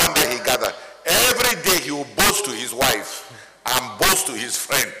small one that he gathered, every day he would boast to his wife and boast to his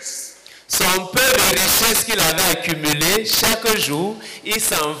friends. Son peu de richesse qu'il avait accumulé, chaque jour, il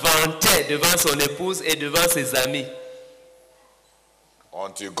s'en vantait devant son épouse et devant ses amis.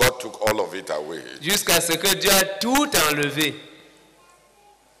 Until God took all of it away. Jusqu'à ce que Dieu a tout enlevé.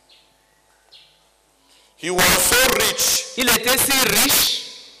 He was so rich. Il était si riche.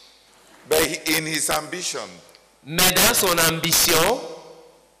 But in his ambition. Mais dans son ambition.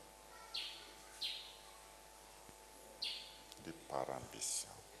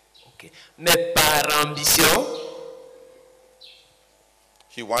 Mais par ambition,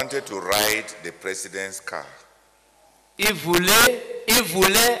 he wanted to ride the president's car. Il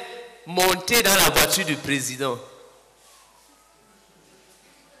voulait monter dans la voiture du président.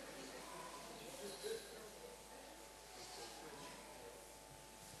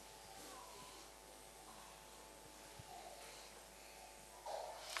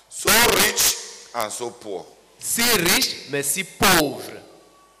 So rich and so poor. Si riche, mais si pauvre.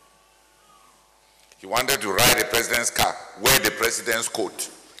 He wanted to ride the president's car, wear the president's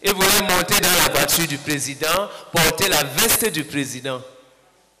coat. Il voulait monter dans la voiture du président, porter la veste du président.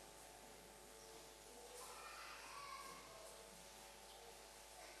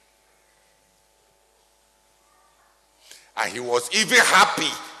 And he was even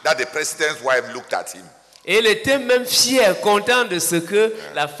happy that the president's wife looked at him. Et il était même fier, content de ce que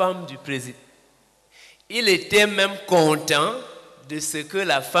la femme du président. Il était même content de ce que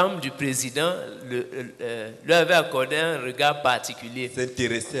la femme du président lui avait accordé un regard particulier.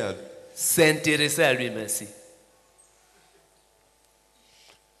 S'intéresser à lui, merci.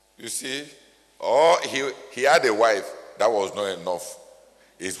 You see, he had a wife, that was not enough.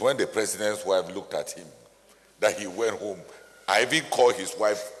 It's when the president's wife looked at him that he went home. I even called his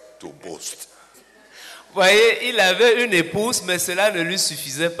wife to boast. Voyez, il avait une épouse, mais cela ne lui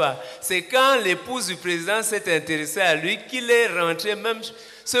suffisait pas. C'est quand l'épouse du président s'est intéressée à lui qu'il est rentré même,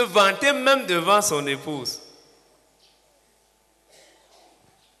 se vanter même devant son épouse.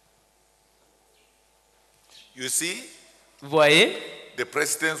 You see? Voyez? The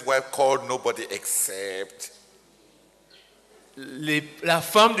president's wife called nobody except. La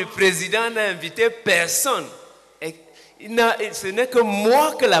femme du président n'a invité personne. Ce n'est que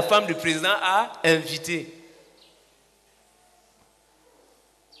moi que la femme du président a invité.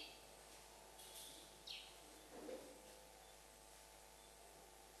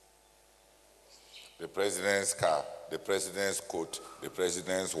 The president's car, the president's coat, the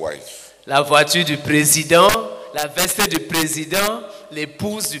president's wife. La voiture du président, la veste du président,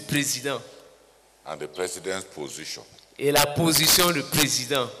 l'épouse du président. And the president's position. Et la position du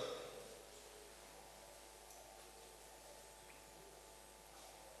président.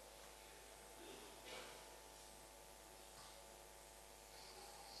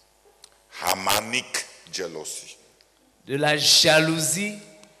 Hamanic jealousy. De la jalousie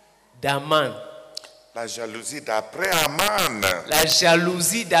d'Aman. La jalousie d'après Aman. La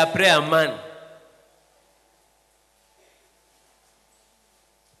jalousie d'après Aman.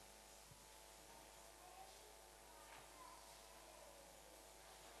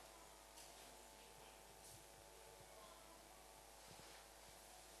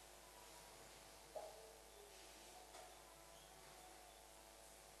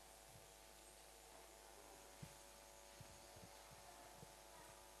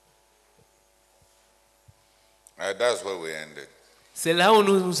 That's where we ended. C'est là où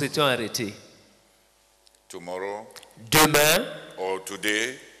nous nous étions arrêtés. Tomorrow, demain, or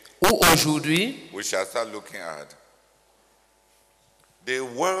today, ou aujourd'hui, we shall start looking at the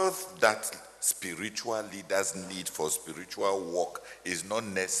wealth that spiritual leaders need for spiritual work is not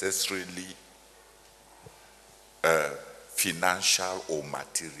necessarily financial or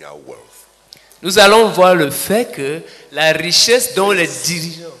material wealth. Nous allons voir le fait que la richesse dont les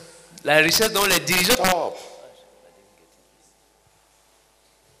dirigeants La richesse dont les dirigeants... Top.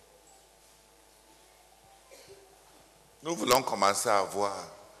 Nous voulons commencer à voir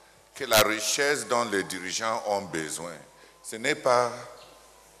que la richesse dont les dirigeants ont besoin, ce n'est pas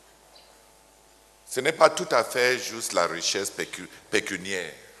tout à fait juste la richesse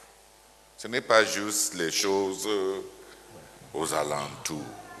pécuniaire. Ce n'est pas juste les choses aux alentours.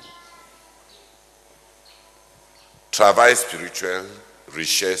 Travail spirituel,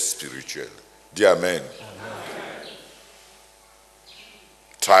 richesse spirituelle. Dis Amen.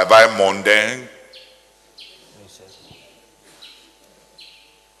 Travail mondain,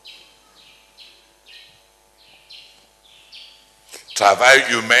 travail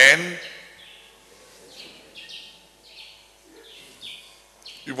humain.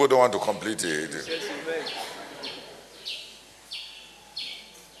 People don't want to complete it.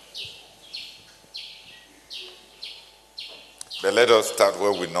 But let us start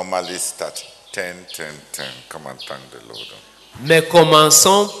where we normally start. 10, 10, 10. Come and thank the Lord. Mais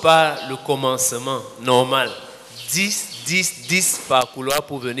commençons par le commencement normal. 10, 10, 10 par couloir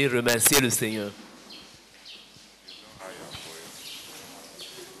pour venir remercier le Seigneur.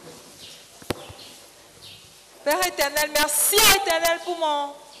 Père éternel, merci éternel pour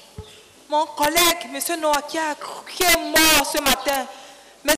mon collègue, M. Noah, qui est mort ce matin.